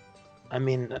together. I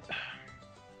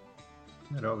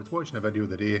was watching a video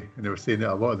the day, and they were saying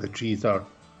that a lot of the trees are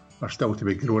still to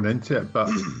be grown into it. But,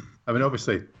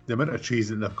 obviously, the amount of trees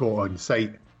that they've got on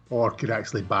site or could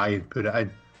actually buy and put it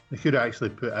in, they could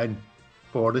actually put in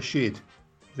for the shade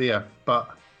there. But,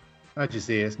 as you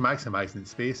say, it's maximising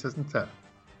space, isn't it?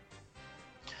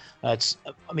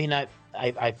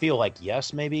 I feel like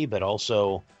yes, maybe, but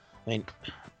also,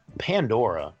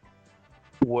 Pandora...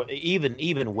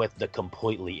 Even with the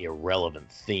completely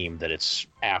irrelevant theme that it's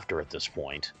after at this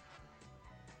point,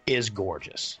 is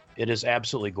gorgeous. It is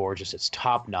absolutely gorgeous. It's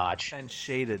top notch and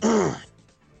shaded,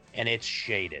 and it's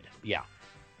shaded. Yeah.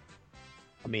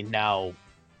 Now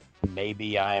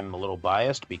maybe I'm a little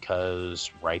biased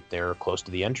because right there, close to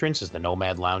the entrance, is the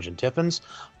Nomad Lounge and Tiffin's,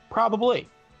 probably.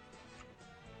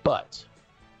 But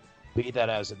be that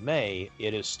as it may,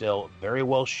 it is still very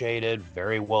well shaded,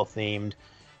 very well themed.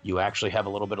 You actually have a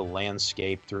little bit of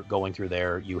landscape going through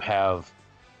there. You have,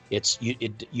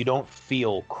 you don't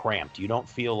feel cramped. You don't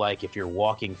feel like if you're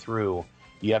walking through,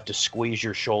 you have to squeeze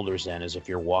your shoulders in as if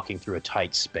you're walking through a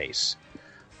tight space.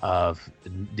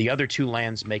 The other two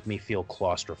lands make me feel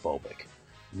claustrophobic.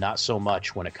 Not so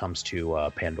much when it comes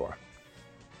to Pandora.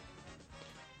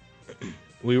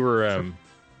 We were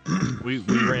we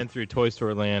ran through Toy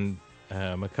Story Land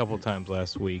a couple times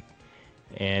last week.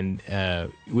 And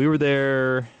we were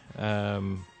there.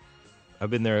 I've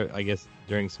been there, I guess,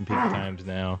 during some peak times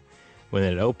now when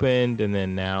it opened. And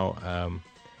then now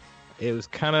it was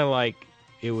kind of like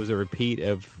it was a repeat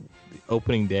of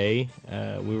opening day.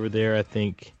 We were there, I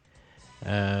think,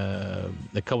 a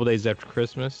couple days after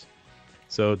Christmas.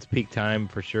 So it's peak time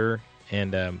for sure.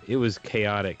 And it was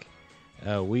chaotic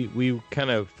We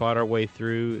kind of fought our way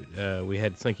through. We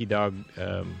had Slinky Dog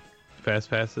fast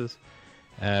passes.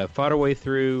 Fought our way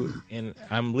through, and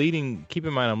I'm leading. Keep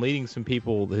in mind, I'm leading some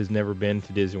people who's never been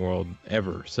to Disney World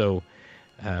ever. So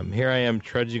here I am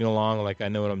trudging along like I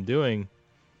know what I'm doing,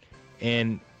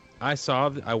 and I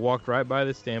walked right by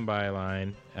the standby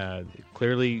line.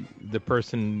 Clearly, the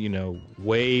person,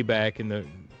 way back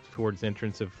towards the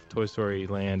entrance of Toy Story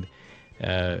Land,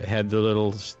 had the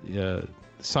little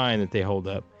sign that they hold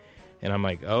up, and I'm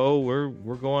like, oh, we're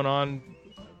going on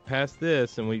past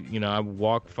this, and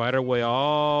I fight our way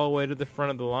all the way to the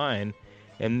front of the line,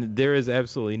 and there is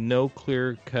absolutely no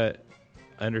clear-cut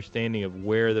understanding of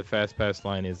where the Fast Pass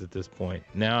line is at this point.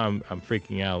 Now I'm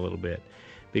freaking out a little bit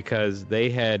because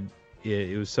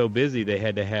it was so busy they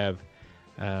had to have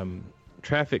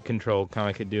traffic control, kind of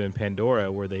like they do in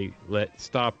Pandora, where they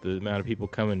stop the amount of people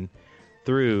coming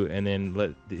through and then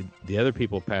let the other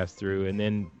people pass through, and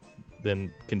then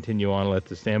continue on and let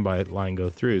the standby line go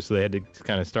through. So they had to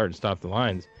kind of start and stop the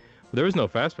lines. Well, there was no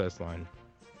Fast Pass line.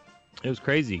 It was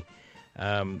crazy.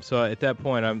 So at that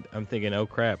point, I'm thinking, oh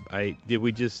crap! Did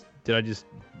I just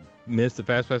miss the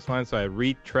Fast Pass line? So I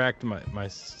retracked my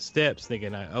steps,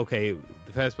 thinking, okay,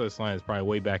 the Fast Pass line is probably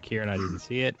way back here, and I didn't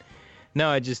see it.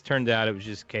 No, it just turned out it was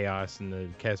just chaos, and the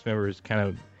cast members kind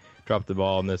of dropped the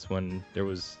ball on this one. There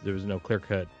was no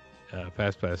clear-cut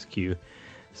Fast Pass queue.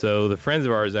 So the friends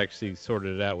of ours actually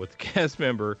sorted it out with the cast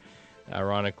member,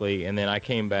 ironically, and then I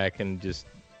came back and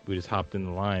we just hopped in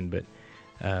the line. But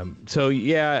so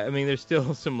yeah, I mean, there's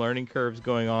still some learning curves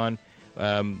going on.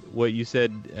 What you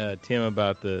said, Tim,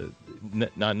 about the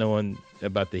not knowing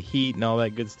about the heat and all that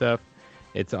good stuff,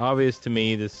 it's obvious to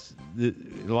me. A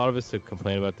lot of us have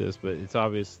complained about this, but it's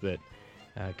obvious that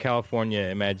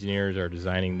California Imagineers are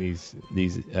designing these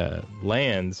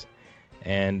lands.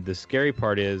 And the scary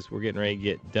part is we're getting ready to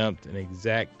get dumped an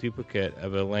exact duplicate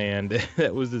of a land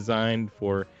that was designed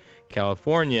for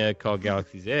California called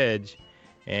Galaxy's Edge,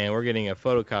 and we're getting a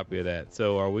photocopy of that.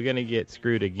 So are we going to get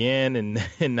screwed again and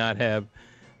not have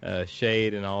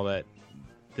shade and all that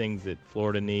things that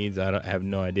Florida needs? I have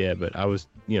no idea, but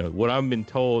what I've been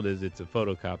told is it's a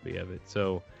photocopy of it.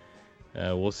 So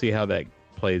we'll see how that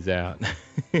plays out.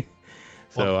 I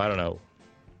don't know.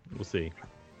 We'll see.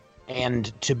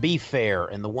 And to be fair,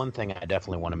 and the one thing I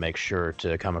definitely want to make sure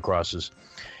to come across is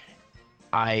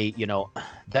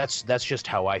that's just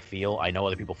how I feel. I know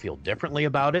other people feel differently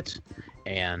about it,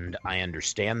 and I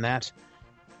understand that.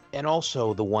 And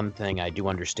also the one thing I do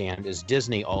understand is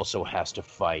Disney also has to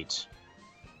fight.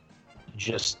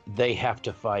 They have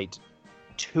to fight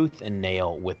tooth and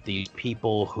nail with these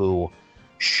people who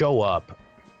show up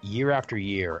year after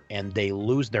year and they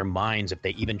lose their minds if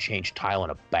they even change tile in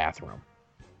a bathroom.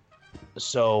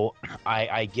 So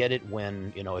I get it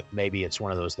when, if maybe it's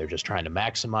one of those, they're just trying to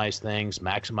maximize things,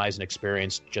 maximize an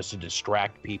experience just to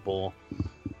distract people.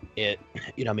 I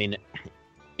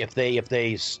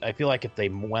feel like if they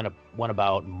went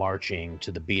about marching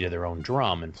to the beat of their own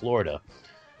drum in Florida,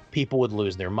 people would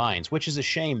lose their minds, which is a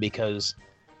shame because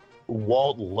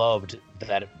Walt loved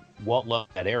that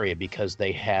area because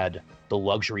they had the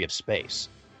luxury of space.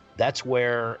 That's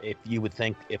where, if you would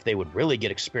think if they would really get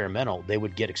experimental, they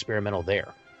would get experimental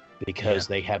there because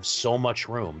they have so much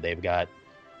room.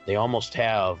 They almost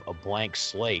have a blank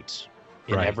slate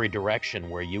in every direction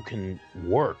where you can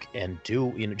work and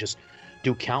do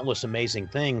countless amazing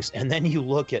things. And then you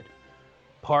look at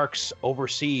parks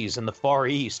overseas in the Far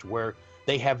East where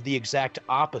they have the exact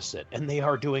opposite and they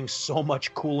are doing so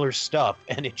much cooler stuff.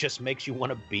 And it just makes you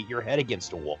want to beat your head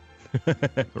against a wall.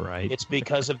 Right. It's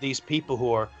because of these people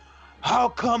who are, how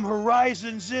come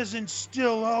Horizons isn't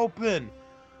still open?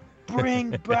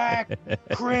 Bring back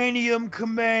Cranium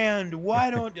Command.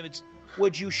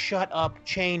 Would you shut up?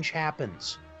 Change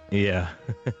happens. Yeah.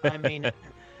 I mean,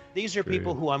 these are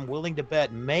people who I'm willing to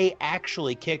bet may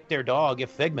actually kick their dog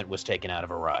if Figment was taken out of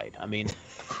a ride. I mean,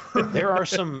 there are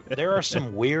some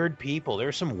weird people. There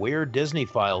are some weird Disney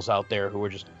files out there who are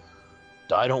just,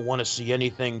 I don't want to see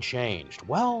anything changed.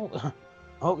 Well,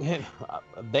 okay,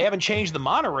 they haven't changed the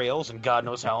monorails in God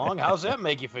knows how long. How's that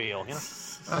make you feel?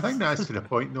 I think that's to the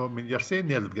point, though. I mean, you're saying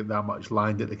there they've got that much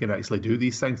land that they can actually do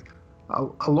these things.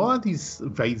 A lot of these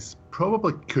rides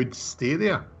probably could stay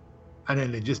there, and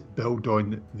then they just build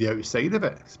on the outside of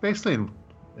it, especially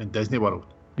in Disney World.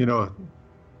 The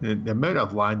amount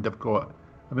of land they've got.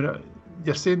 I mean,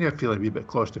 you're saying they're feeling a wee bit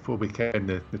claustrophobic in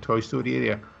the Toy Story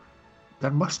area.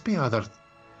 There must be other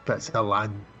bits of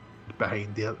land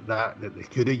behind there that they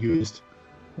could have used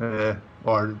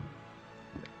or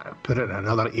put it in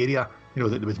another area, that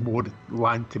there was more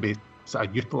land to be sort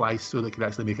of utilised so they could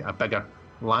actually make it a bigger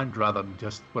land rather than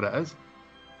just what it is.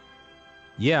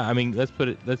 Yeah, I mean,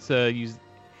 let's use.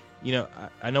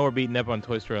 I know we're beating up on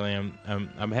Toy Story Land.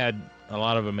 I've had a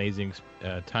lot of amazing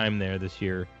time there this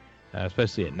year,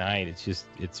 especially at night.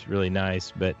 It's really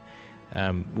nice. But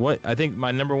what I think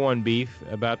my number one beef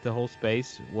about the whole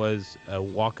space was a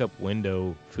walk-up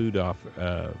window food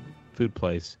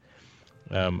place.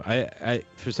 I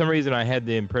for some reason I had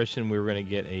the impression we were going to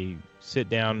get a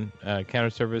sit-down counter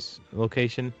service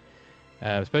location,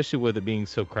 especially with it being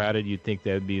so crowded. You'd think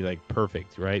that would be like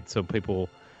perfect, right? So people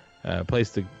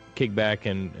place to kick back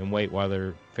and wait while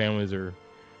their families are,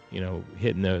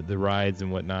 hitting the rides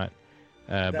and whatnot.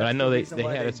 But I know they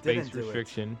had a space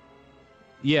restriction.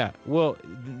 Yeah, well,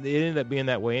 it ended up being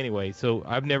that way anyway. So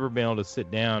I've never been able to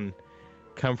sit down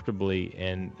comfortably,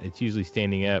 and it's usually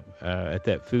standing up at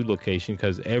that food location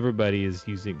because everybody is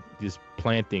just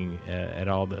planting at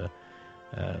all the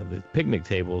picnic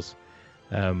tables.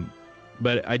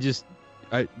 But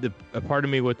a part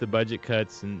of me with the budget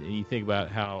cuts, and you think about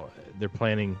how they're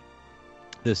planning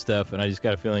this stuff, and I just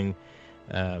got a feeling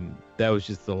that was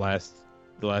just the last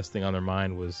thing on their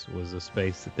mind was a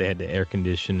space that they had to air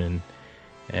condition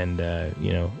and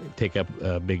take up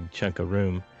a big chunk of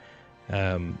room.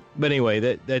 But anyway,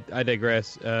 that I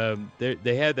digress.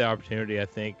 They had the opportunity, I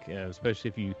think, especially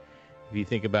if you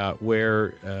think about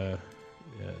where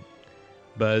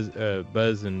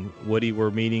Buzz and Woody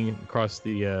were meeting across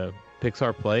the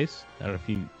Pixar Place. I don't know if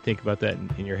you think about that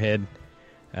in your head.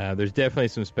 There's definitely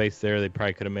some space there. They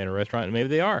probably could have made a restaurant, and maybe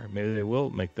they are. Maybe they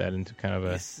will make that into kind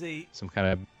of some kind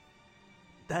of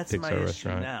that's Pixar my issue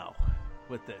restaurant now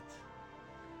with it.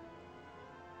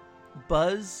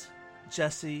 Buzz,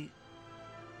 Jesse,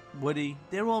 Woody,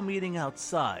 they're all meeting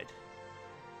outside.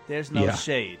 There's no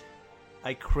shade.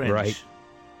 I cringe. Right.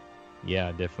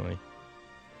 Yeah, definitely.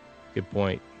 Good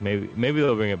point. Maybe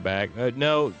they'll bring it back.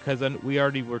 No, because we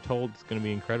already were told it's going to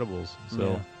be Incredibles.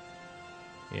 So,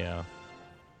 yeah.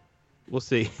 We'll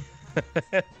see.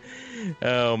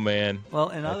 Oh, man. Well,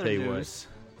 in other news,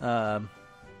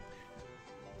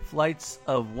 Flights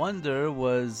of Wonder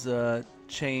was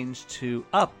changed to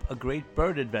Up, A Great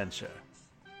Bird Adventure.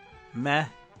 Meh,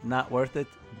 not worth it.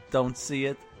 Don't see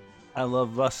it. I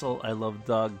love Russell. I love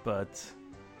Doug, but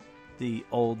the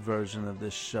old version of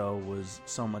this show was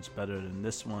so much better than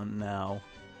this one now.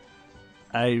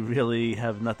 I really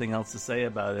have nothing else to say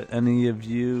about it. Any of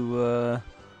you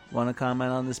want to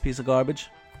comment on this piece of garbage?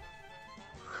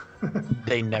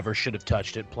 They never should have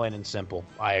touched it, plain and simple.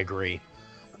 I agree.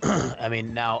 I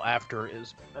mean,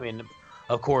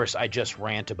 of course, I just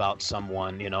rant about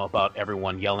someone, about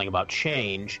everyone yelling about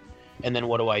change, and then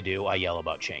what do? I yell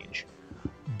about change.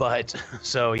 But,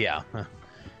 so yeah,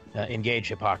 engage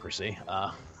hypocrisy.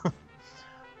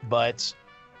 But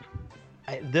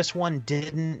this one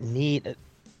didn't need it.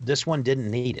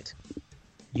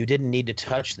 You didn't need to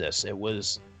touch this. It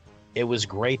was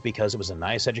great because it was a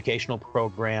nice educational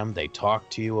program. They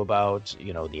talked to you about,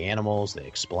 the animals. They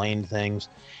explained things.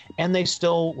 And they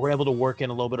still were able to work in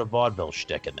a little bit of vaudeville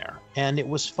shtick in there. And it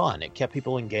was fun. It kept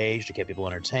people engaged. It kept people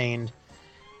entertained.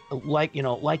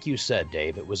 Like you said,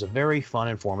 Dave, it was a very fun,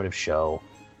 informative show.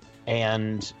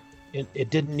 And it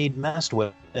didn't need messed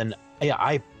with. And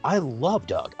yeah, I love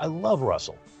Doug. I love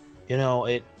Russell.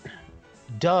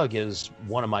 Doug is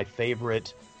one of my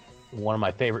favorite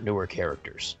newer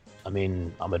characters. I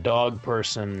mean, I'm a dog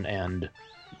person, and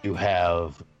you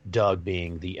have Doug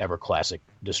being the ever classic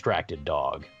distracted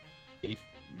dog.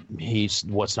 He's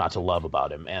what's not to love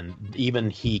about him, and even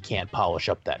he can't polish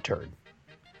up that turd.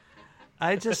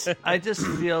 I just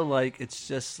feel like it's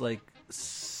just like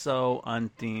so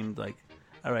unthemed. Like,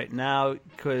 all right, now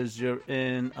because you're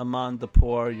in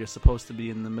Amandapur, you're supposed to be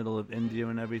in the middle of India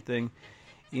and everything.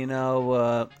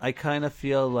 I kind of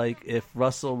feel like if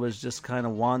Russell was just kind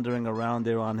of wandering around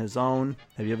there on his own.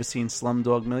 Have you ever seen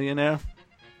Slumdog Millionaire?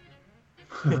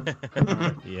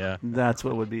 Yeah. That's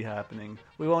what would be happening.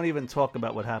 We won't even talk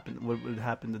about what would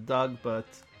happen to Doug, but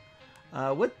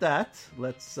with that,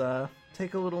 let's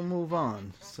take a little move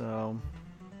on. So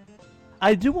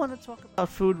I do want to talk about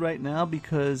food right now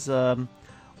because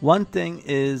one thing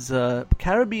is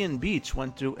Caribbean Beach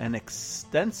went through an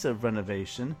extensive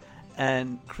renovation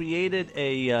and created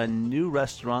a new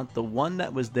restaurant. The one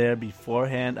that was there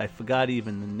beforehand, I forgot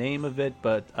even the name of it,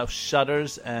 but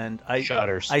Shutters. And I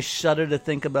shudder to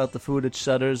think about the food at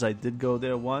Shutters. I did go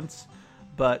there once,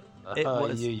 but it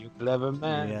was you clever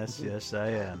man. Yes, I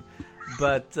am.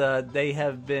 But they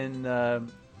have been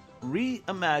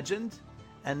reimagined,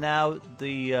 and now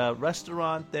the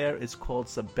restaurant there is called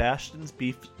Sebastian's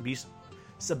Bistro.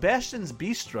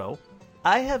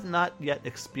 I have not yet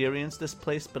experienced this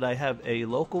place, but I have a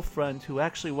local friend who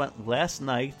actually went last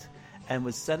night, and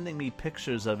was sending me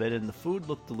pictures of it, and the food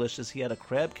looked delicious. He had a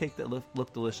crab cake that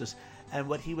looked delicious, and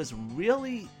what he was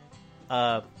really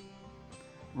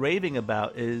raving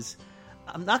about is,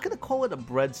 I'm not going to call it a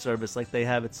bread service like they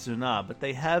have at Suna, but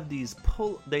they have these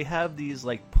pull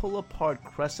apart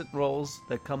crescent rolls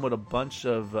that come with a bunch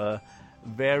of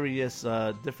various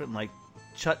different like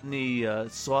chutney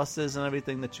sauces and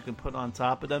everything that you can put on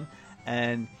top of them.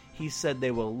 And he said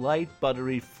they were light,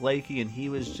 buttery, flaky, and he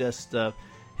was just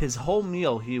his whole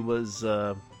meal he was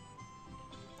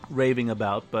raving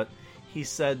about. But he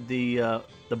said the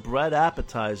bread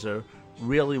appetizer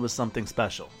really was something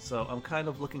special. So I'm kind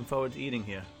of looking forward to eating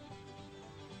here.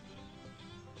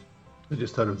 I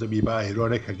just thought it was a wee bit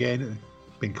ironic again.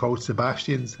 Been called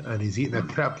Sebastian's and he's eating a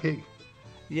crab cake.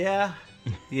 Yeah.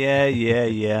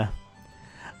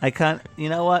 I can't. You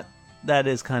know what? That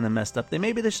is kind of messed up.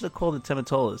 Maybe they should have called it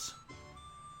Tematolas.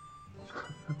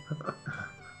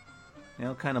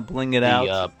 Kind of bling it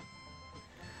out.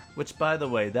 Which, by the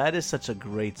way, that is such a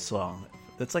great song.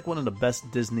 That's like one of the best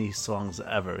Disney songs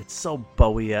ever. It's so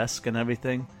Bowie-esque and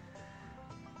everything.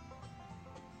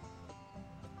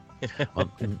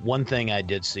 One thing I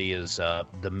did see is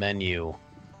the menu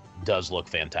does look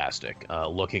fantastic.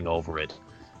 Looking over it,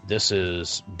 this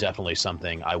is definitely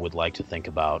something I would like to think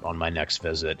about on my next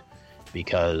visit,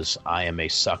 because I am a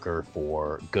sucker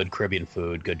for good Caribbean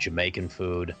food, good Jamaican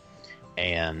food,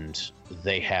 and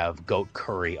they have goat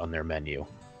curry on their menu,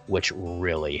 which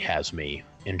really has me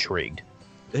intrigued.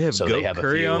 They have goat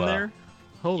curry on there?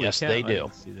 Holy yes, cow, they I do.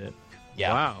 didn't see that.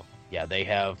 Yeah. Wow. Yeah, they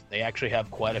actually have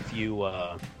quite a few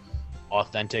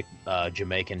authentic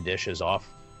Jamaican dishes off.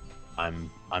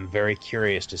 I'm very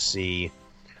curious to see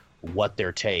what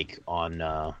their take on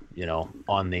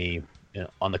on the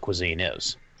cuisine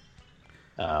is.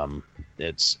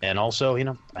 And also,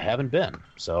 I haven't been,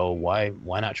 so why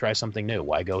not try something new?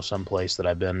 Why go someplace that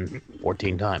I've been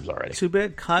 14 times already? Too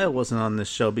bad Kyle wasn't on this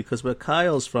show, because where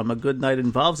Kyle's from, a good night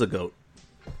involves a goat.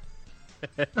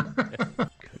 Good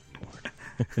Lord.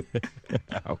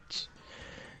 Ouch.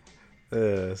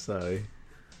 Sorry.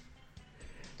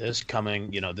 This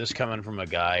coming from a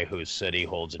guy whose city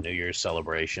holds a New Year's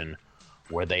celebration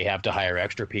where they have to hire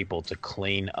extra people to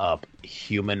clean up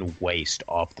human waste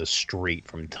off the street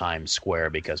from Times Square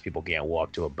because people can't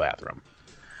walk to a bathroom.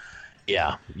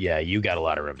 Yeah, you got a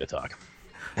lot of room to talk.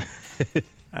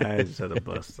 I just had a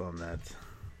bust on that.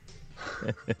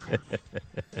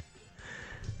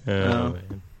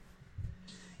 Man.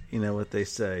 You know what they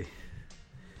say.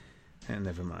 And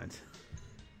never mind.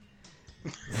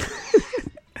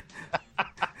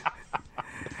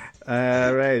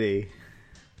 Alrighty.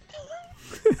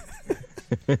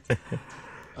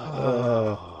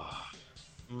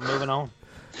 Moving on.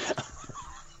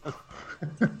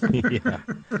 Yeah.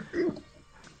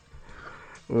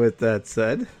 With that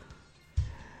said,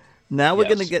 now we're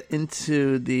going to get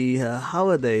into the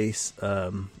holidays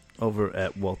over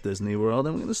at Walt Disney World,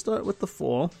 and we're going to start with the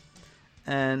fall.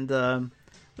 And we're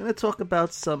going to talk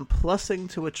about some plussing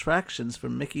to attractions for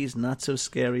Mickey's Not So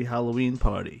Scary Halloween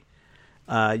Party.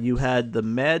 You had the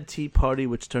Mad Tea Party,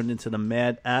 which turned into the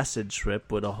Mad Acid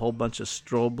Trip with a whole bunch of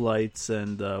strobe lights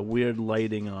and weird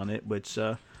lighting on it, which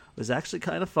was actually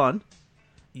kind of fun.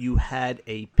 You had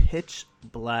a pitch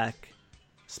black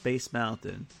Space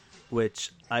Mountain,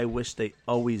 which I wish they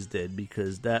always did,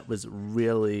 because that was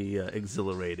really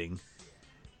exhilarating.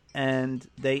 And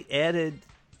they added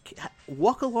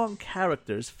walk-along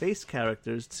characters, face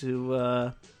characters,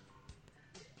 to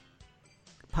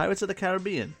Pirates of the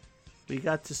Caribbean. We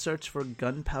got to search for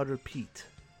Gunpowder Pete.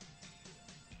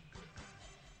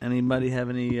 Anybody have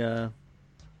any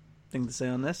thing to say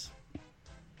on this?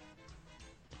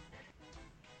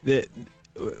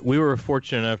 We were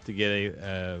fortunate enough to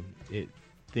get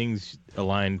things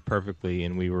aligned perfectly,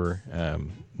 and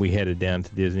we headed down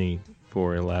to Disney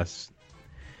for a last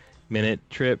minute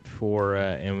trip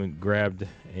and we grabbed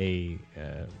a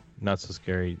Not So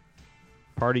Scary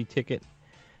party ticket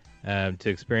to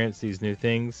experience these new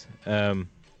things. The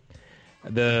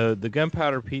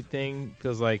Gunpowder Pete thing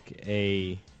feels like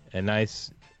a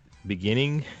nice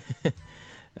beginning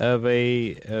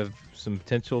of some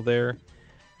potential there.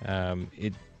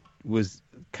 It was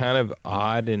kind of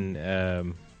odd and a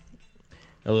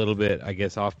little bit, I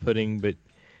guess, off-putting, but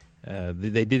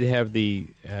they did have the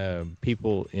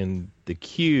people in the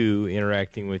queue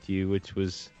interacting with you, which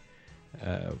was,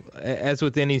 as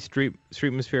with any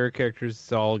Streetmosphere characters, it's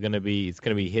going to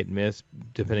be hit and miss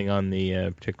depending on the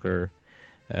particular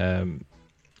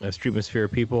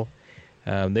Streetmosphere people.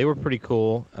 They were pretty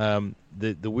cool.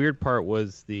 The weird part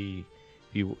was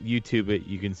if you YouTube it,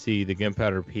 you can see the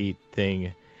Gunpowder Pete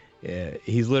thing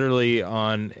he's literally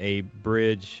on a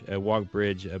bridge, a walk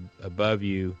bridge above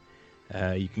you.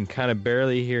 You can kind of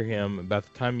barely hear him. About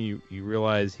the time you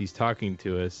realize he's talking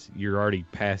to us, you're already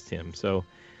past him. So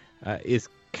it's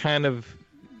kind of,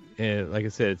 like I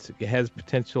said, it has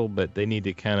potential, but they need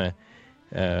to kind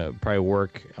of probably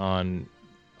work on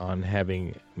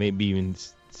having maybe even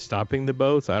stopping the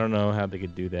boats. I don't know how they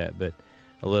could do that, but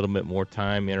a little bit more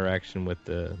time interaction with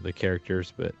the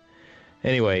characters. But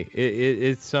anyway,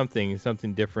 it's something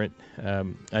different.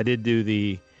 I did do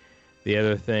the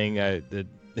other thing.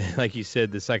 Like you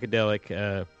said, the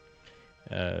psychedelic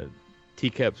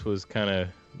teacups was kind of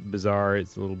bizarre.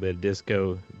 It's a little bit of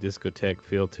discotheque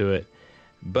feel to it.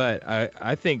 But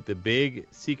I think the big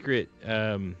secret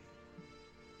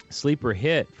sleeper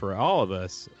hit for all of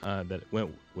us that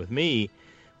went with me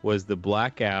was the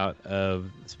blackout of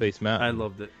Space Mountain. I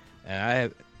loved it.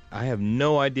 And I have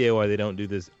no idea why they don't do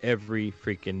this every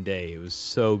freaking day. It was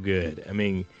so good. I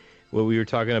mean, what we were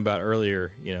talking about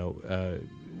earlier,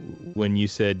 when you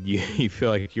said you feel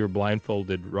like you were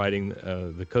blindfolded riding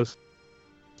the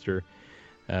coaster,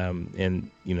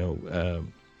 and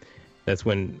that's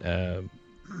when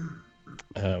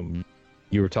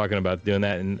you were talking about doing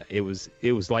that, and it was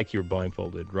like you were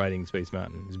blindfolded riding Space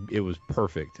Mountain. It was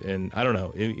perfect, and I don't know,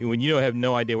 when you have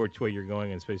no idea which way you're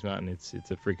going in Space Mountain, it's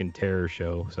a freaking terror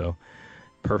show. So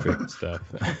perfect stuff.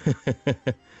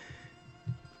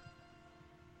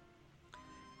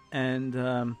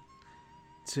 And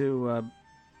to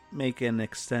make an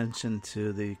extension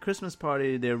to the Christmas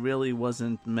party, there really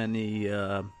wasn't many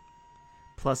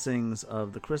plussings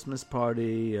of the Christmas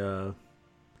party.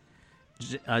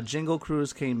 Jingle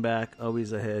Cruise came back,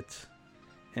 always a hit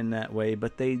in that way,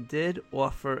 but they did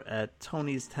offer at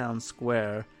Tony's Town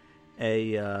Square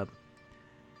a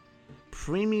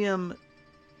premium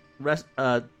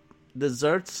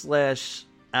dessert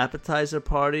 / appetizer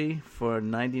party for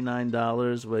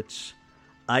 $99, which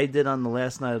I did on the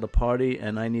last night of the party,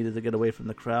 and I needed to get away from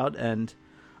the crowd. And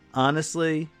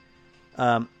honestly,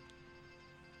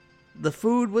 the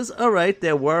food was all right.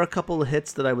 There were a couple of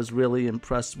hits that I was really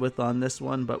impressed with on this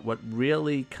one, but what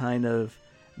really kind of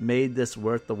made this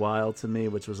worth the while to me,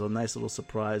 which was a nice little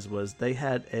surprise, was they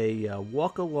had a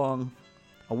 5,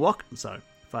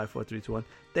 4, 3, 2, 1.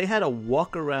 They had a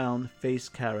walk-around face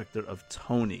character of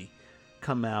Tony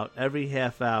come out every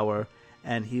half hour,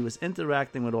 and he was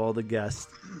interacting with all the guests.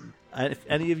 If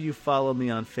any of you follow me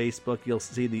on Facebook, you'll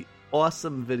see the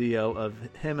awesome video of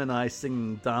him and I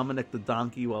singing Dominic the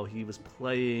Donkey while he was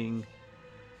playing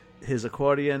his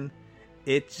accordion.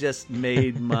 It just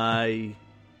made my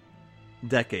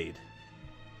decade.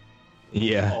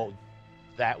 Yeah. Oh,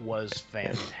 that was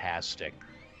fantastic.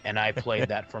 And I played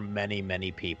that for many,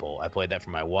 many people. I played that for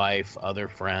my wife, other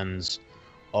friends.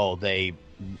 Oh,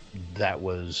 that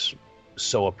was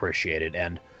so appreciated.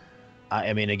 And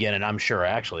I mean, again, and I'm sure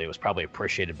actually it was probably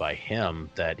appreciated by him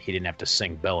that he didn't have to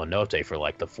sing Bella Notte for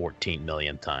like the 14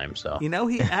 millionth time. So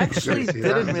he actually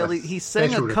didn't really. He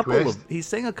sang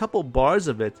a couple bars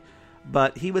of it,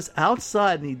 but he was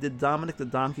outside and he did Dominic the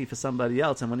Donkey for somebody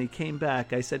else. And when he came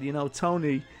back, I said,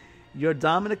 Tony, your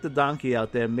Dominic the Donkey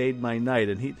out there made my night.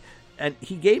 And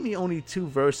he gave me only 2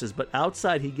 verses, but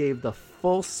outside he gave the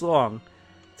full song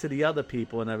to the other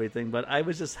people and everything. But I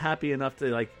was just happy enough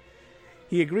to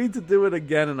he agreed to do it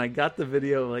again, and I got the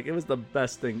video. It was the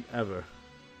best thing ever.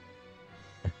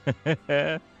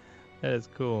 That is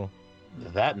cool.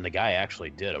 That, and the guy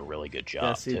actually did a really good job.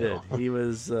 Yes, he did. He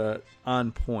was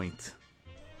on point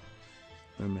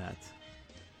in that.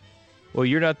 Well,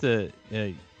 you're not the.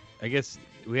 I guess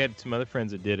we had some other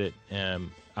friends that did it.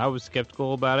 I was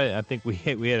skeptical about it. I think we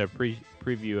had a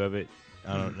preview of it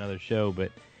on another show, but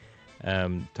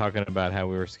talking about how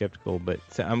we were skeptical. But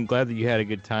I'm glad that you had a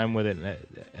good time with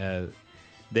it.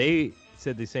 They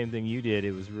said the same thing you did.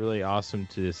 It was really awesome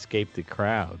to escape the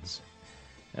crowds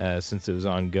since it was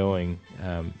ongoing.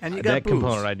 And you got that booze.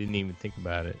 component, I didn't even think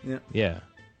about it. Yeah.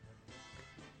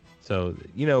 So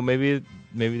maybe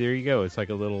there you go. It's like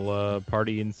a little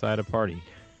party inside a party.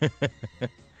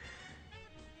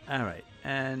 All right,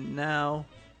 and now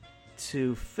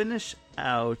to finish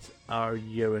out our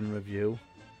year in review,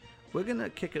 we're gonna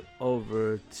kick it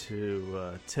over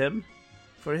to Tim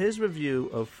for his review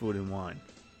of Food and Wine.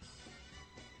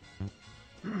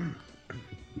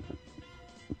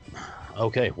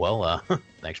 Okay, well,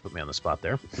 thanks for putting me on the spot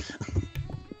there.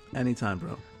 Anytime,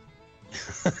 bro.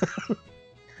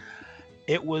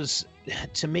 It was,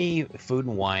 to me, Food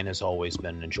and Wine has always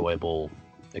been an enjoyable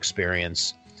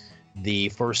experience. The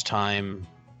first time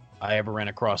I ever ran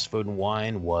across Food and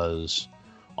Wine was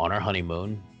on our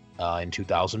honeymoon in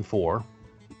 2004,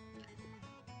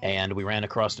 and we ran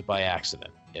across it by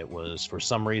accident. It was, for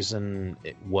some reason,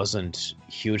 it wasn't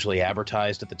hugely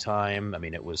advertised at the time. I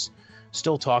mean, it was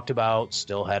still talked about,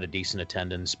 still had a decent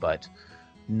attendance, but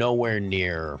nowhere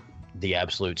near the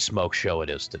absolute smoke show it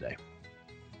is today.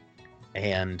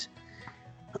 And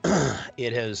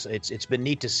it's been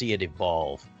neat to see it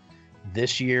evolve.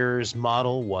 This year's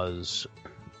model was,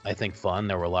 I think, fun.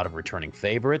 There were a lot of returning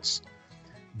favorites.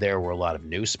 There were a lot of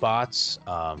new spots.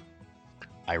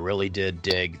 I really did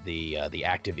dig the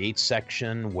active eats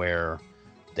section, where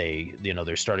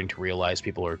they're starting to realize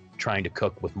people are trying to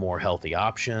cook with more healthy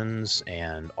options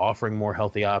and offering more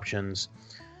healthy options.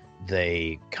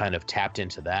 They kind of tapped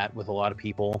into that with a lot of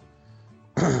people.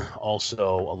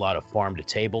 Also, a lot of farm to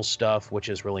table stuff, which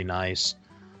is really nice.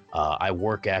 I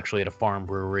work actually at a farm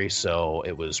brewery, so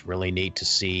it was really neat to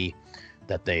see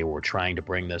that they were trying to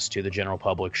bring this to the general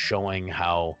public, showing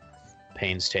how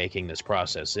painstaking this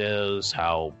process is,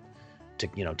 how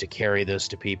to carry this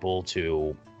to people,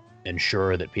 to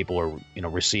ensure that people are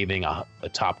receiving a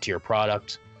top tier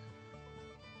product.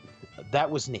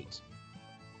 That was neat.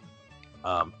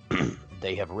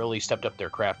 They have really stepped up their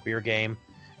craft beer game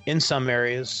in some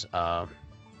areas.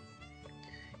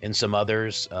 In some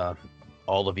others,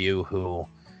 all of you who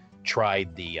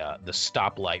tried the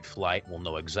stoplight flight will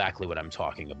know exactly what I'm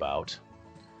talking about.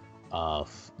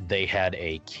 They had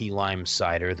a key lime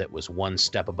cider that was one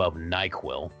step above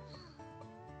NyQuil.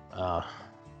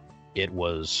 It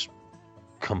was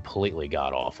completely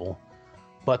god-awful.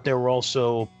 But there were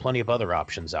also plenty of other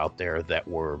options out there that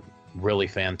were really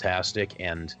fantastic.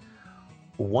 And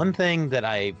one thing that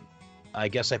I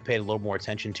guess I paid a little more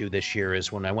attention to this year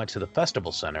is when I went to the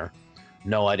festival center.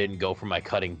 No, I didn't go for my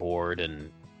cutting board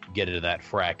and get into that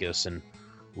fracas and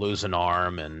lose an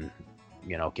arm and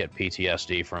get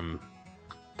PTSD from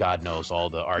God knows all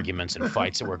the arguments and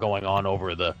fights that were going on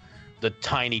over the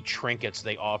tiny trinkets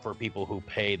they offer people who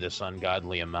pay this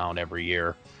ungodly amount every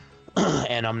year.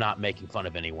 And I'm not making fun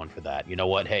of anyone for that. You know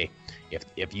what? Hey,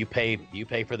 if you pay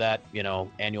for that,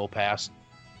 annual pass,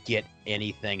 get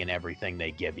anything and everything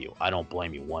they give you. I don't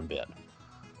blame you one bit.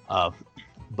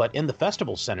 But in the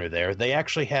festival center there, they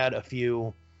actually had a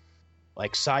few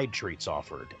like side treats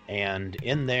offered, and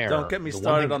in there, don't get me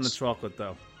started on the chocolate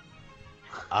though.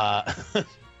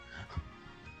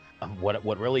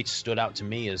 What really stood out to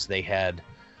me is they had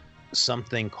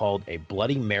something called a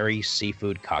Bloody Mary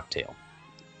seafood cocktail,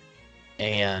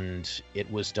 and it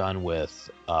was done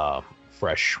with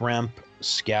fresh shrimp,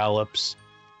 scallops,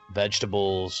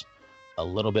 vegetables, a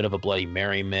little bit of a Bloody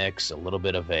Mary mix, a little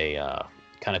bit of a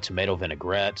kind of tomato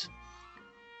vinaigrette,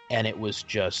 and it was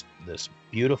just this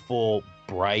beautiful,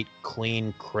 bright,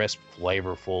 clean, crisp,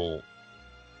 flavorful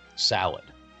salad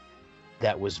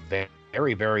that was very,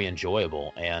 very, very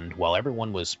enjoyable. And while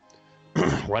everyone was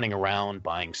running around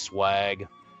buying swag,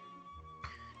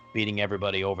 beating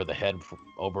everybody over the head for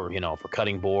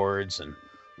cutting boards and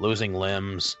losing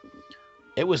limbs,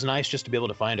 it was nice just to be able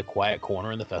to find a quiet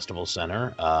corner in the festival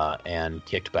center and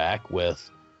kicked back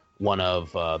with one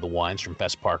of the wines from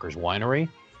Fess Parker's winery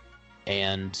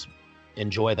and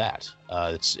enjoy that.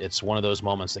 It's one of those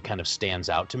moments that kind of stands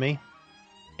out to me.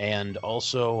 And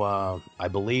also, I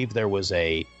believe there was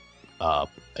a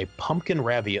pumpkin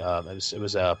it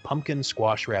was a pumpkin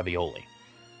squash ravioli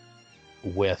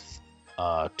with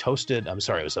toasted. I'm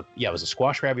sorry, it was a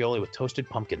squash ravioli with toasted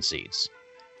pumpkin seeds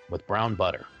with brown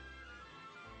butter.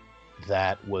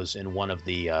 That was in one of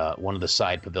the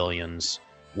side pavilions.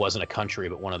 Wasn't a country,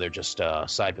 but one of their just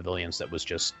side pavilions that was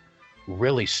just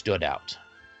really stood out.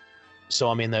 So,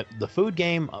 I mean, the food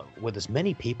game, with as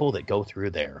many people that go through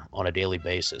there on a daily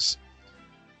basis,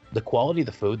 the quality of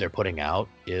the food they're putting out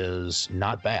is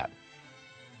not bad.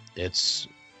 They're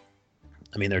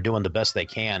doing the best they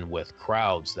can with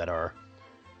crowds that are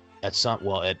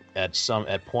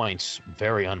at points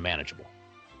very unmanageable.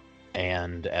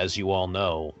 And as you all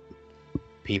know,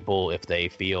 people, if they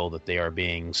feel that they are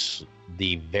being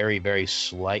the very, very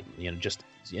slight, just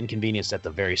inconvenienced at the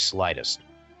very slightest,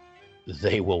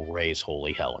 they will raise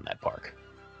holy hell in that park.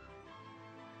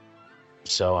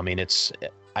 So, I mean,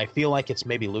 I feel like it's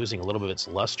maybe losing a little bit of its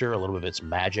luster, a little bit of its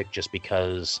magic, just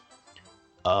because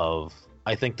of,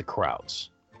 I think, the crowds,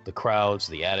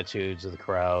 the attitudes of the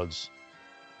crowds.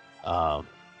 I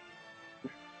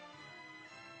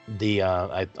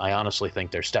honestly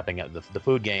think they're stepping up. The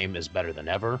food game is better than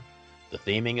ever. The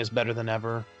theming is better than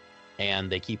ever.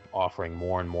 And they keep offering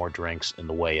more and more drinks in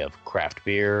the way of craft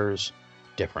beers,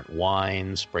 different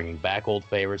wines, bringing back old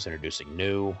favorites, introducing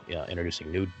new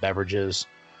beverages.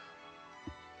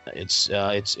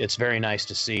 It's very nice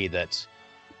to see that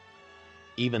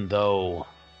even though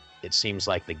it seems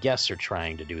like the guests are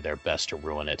trying to do their best to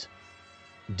ruin it,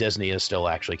 Disney is still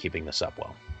actually keeping this up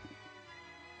well.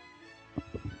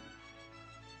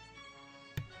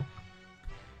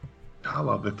 I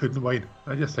love the pudding wine.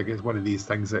 I just think it's one of these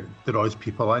things that draws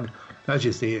people in. As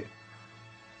you say,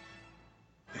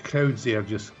 the crowds there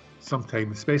just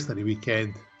sometimes, especially the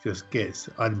weekend, just gets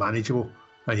unmanageable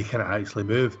and you can't actually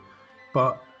move.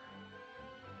 But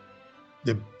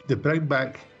they bring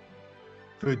back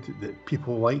food that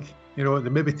people like. You know, they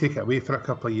maybe take it away for a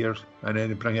couple of years and then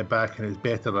they bring it back and it's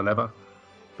better than ever.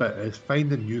 But it's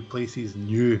finding new places,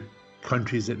 new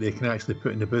countries that they can actually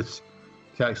put in the booths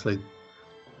to actually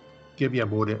give you a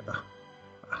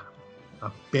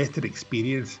better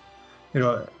experience. You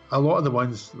know, a lot of the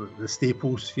ones, the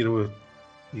staples, you know,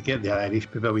 you get the Irish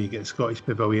pavilion, you get the Scottish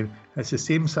pavilion. It's the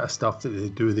same sort of stuff that they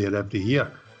do there every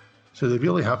year. So they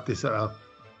really have to sort of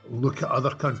look at other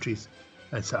countries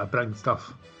and sort of bring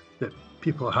stuff that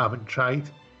people haven't tried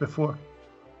before.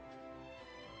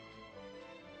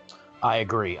 I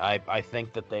agree. I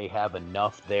think that they have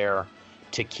enough there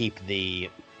to keep the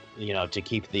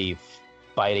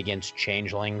fight against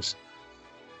changelings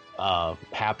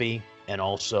happy, and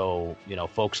also, you know,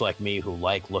 folks like me who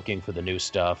like looking for the new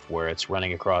stuff where it's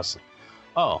running across.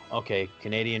 Oh, okay,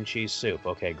 Canadian cheese soup.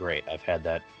 Okay, great. I've had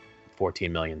that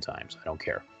 14 million times. I don't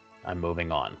care. I'm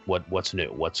moving on. What's new?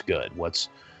 What's good? What's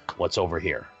over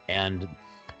here? And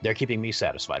they're keeping me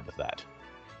satisfied with that.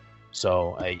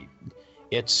 So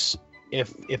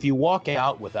if you walk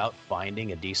out without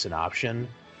finding a decent option,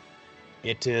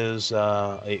 it is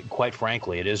quite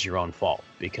frankly, it is your own fault,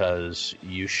 because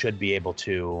you should be able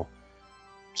to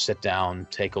sit down,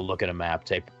 take a look at a map,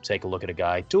 take a look at a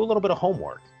guide, do a little bit of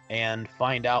homework, and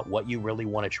find out what you really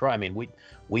want to try. I mean,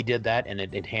 we did that, and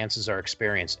it enhances our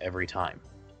experience every time.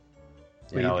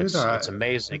 You know, it's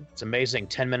amazing. It's amazing.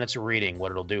 10 minutes of reading,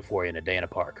 what it'll do for you in a day in a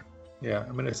park. Yeah,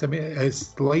 I mean, it's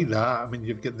like that. I mean,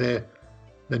 you've got the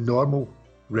normal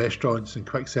restaurants and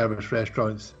quick service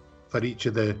restaurants for each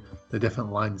of the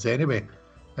different lands anyway.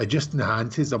 It just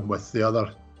enhances them with the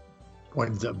other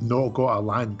ones that have not got a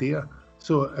land there.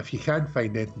 So if you can't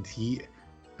find anything to eat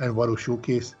in World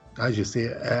Showcase, as you say,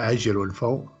 it is your own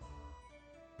fault.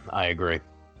 I agree.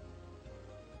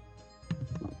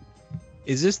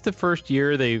 Is this the first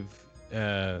year they've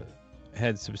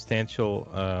had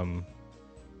substantial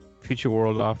Future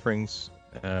World offerings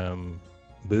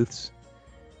booths?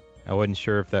 I wasn't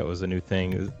sure if that was a new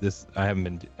thing. I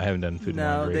haven't done food.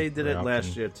 No, they did it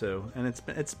last year too, and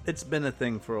it's been a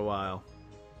thing for a while.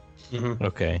 Mm-hmm.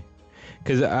 Okay,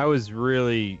 because I was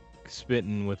really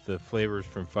smitten with the flavors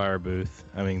from Fire Booth.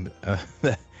 I mean,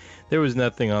 there was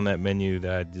nothing on that menu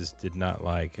that I just did not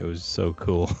like. It was so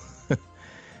cool.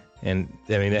 And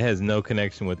I mean, it has no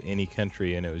connection with any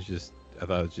country, and I thought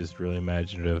it was just really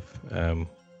imaginative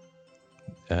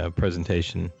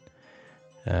presentation.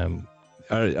 I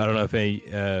don't know if any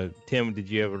Tim, did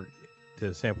you ever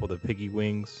to sample the piggy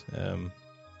wings?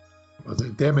 Was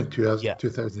it them in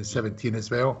 2017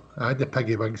 as well? I had the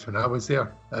piggy wings when I was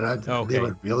there, and they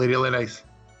were really, really nice.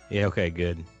 Yeah. Okay.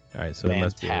 Good. All right. So it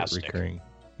must be recurring.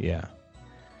 Yeah.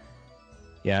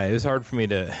 Yeah. It was hard for me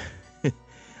to.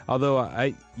 Although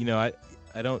I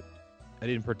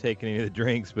didn't partake in any of the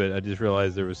drinks, but I just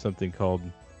realized there was something called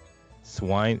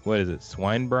swine. What is it?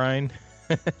 Swine brine.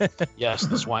 Yes,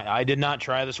 the swine. I did not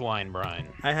try the swine brine.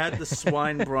 I had the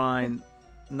swine brine,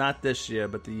 not this year,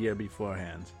 but the year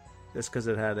beforehand, just because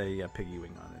it had a piggy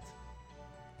wing on it.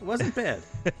 It wasn't bad.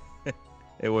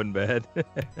 It wasn't bad.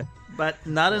 But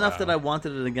not enough that I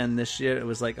wanted it again this year. It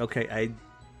was like, okay, I'd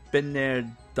been there,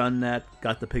 done that,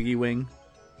 got the piggy wing.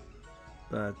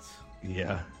 But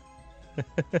yeah.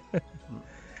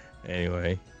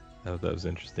 Anyway, I thought that was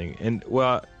interesting. And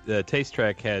well, the Taste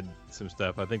Track had some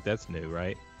stuff. I think that's new,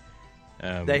 right?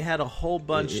 They had a whole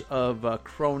bunch of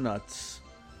cronuts,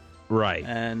 right?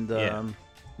 And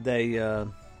they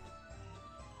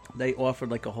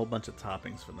offered like a whole bunch of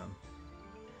toppings for them.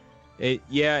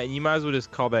 Yeah, and you might as well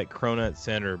just call that Cronut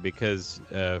Center, because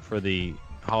for the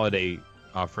holiday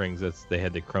offerings, they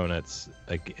had the cronuts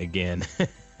again.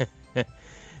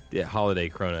 The holiday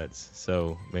cronuts,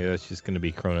 so maybe that's just going to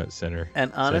be Cronut Center.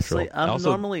 And honestly, I'm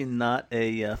normally not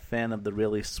a fan of the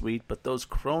really sweet, but those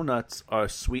cronuts are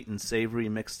sweet and savory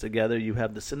mixed together. You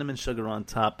have the cinnamon sugar on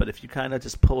top, but if you kind of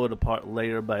just pull it apart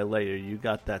layer by layer, you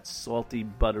got that salty,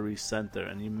 buttery center,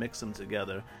 and you mix them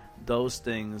together. Those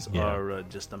things are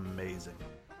just amazing.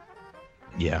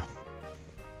 Yeah.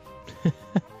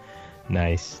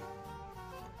 Nice.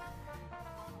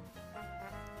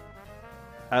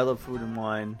 I love food and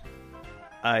wine.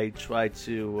 I try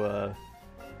to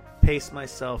pace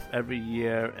myself every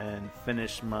year and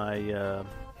finish my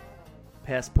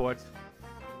passport.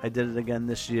 I did it again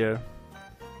this year.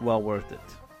 well worth it.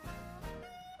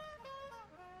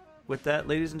 With that,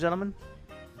 ladies and gentlemen,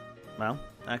 well,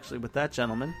 actually, with that,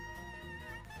 gentlemen,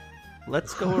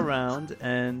 let's go around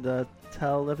and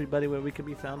tell everybody where we can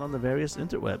be found on the various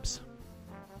interwebs.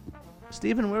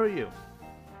 Stephen, where are you?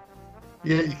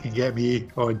 Yeah, you can get me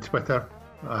on Twitter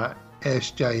at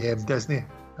SJM Disney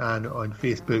and on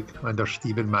Facebook under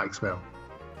Stephen Maxwell.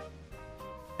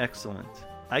 Excellent.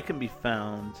 I can be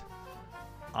found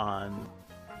on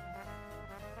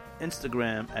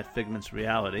Instagram at Figment's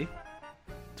Reality.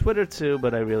 Twitter too,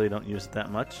 but I really don't use it that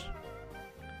much.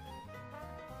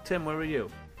 Tim, where are you?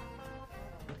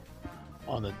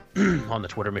 On the on the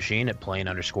Twitter machine at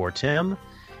plain_Tim,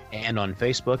 and on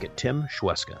Facebook at Tim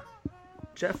Schweska.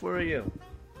 Jeff, where are you?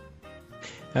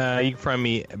 You can find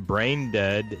me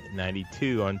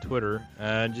BrainDead92 on Twitter.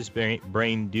 Just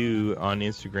BrainDew on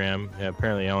Instagram.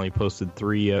 Apparently, I only posted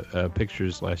 3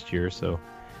 pictures last year, so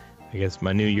I guess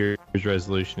my New Year's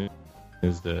resolution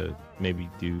is to maybe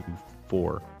do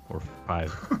 4 or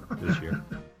 5 this year.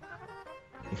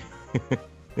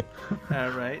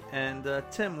 All right, and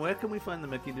Tim, where can we find the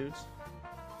Mickey Dudes?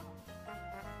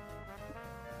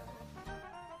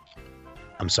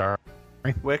 I'm sorry.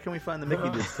 Where can we find the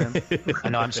Mickey Dudes, Tim? I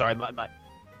know. I'm sorry.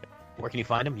 Where can you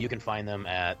find them? You can find them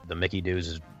at the Mickey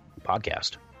Dudes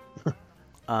podcast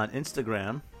on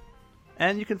Instagram,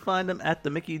 and you can find them at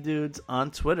the Mickey Dudes on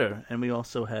Twitter, and we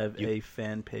also have a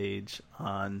fan page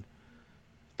on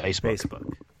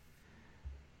Facebook.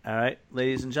 All right,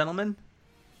 ladies and gentlemen,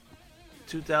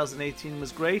 2018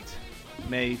 was great.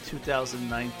 May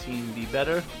 2019 be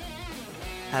better.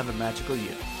 Have a magical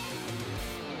year.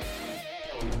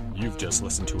 You've just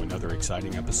listened to another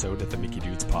exciting episode of the Mickey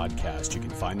Dudes Podcast. You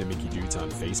can find the Mickey Dudes on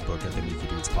Facebook at the Mickey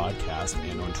Dudes Podcast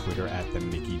and on Twitter at the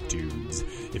Mickey Dudes.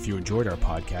 If you enjoyed our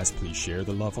podcast, please share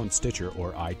the love on Stitcher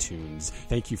or iTunes.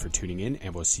 Thank you for tuning in,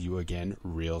 and we'll see you again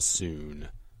real soon.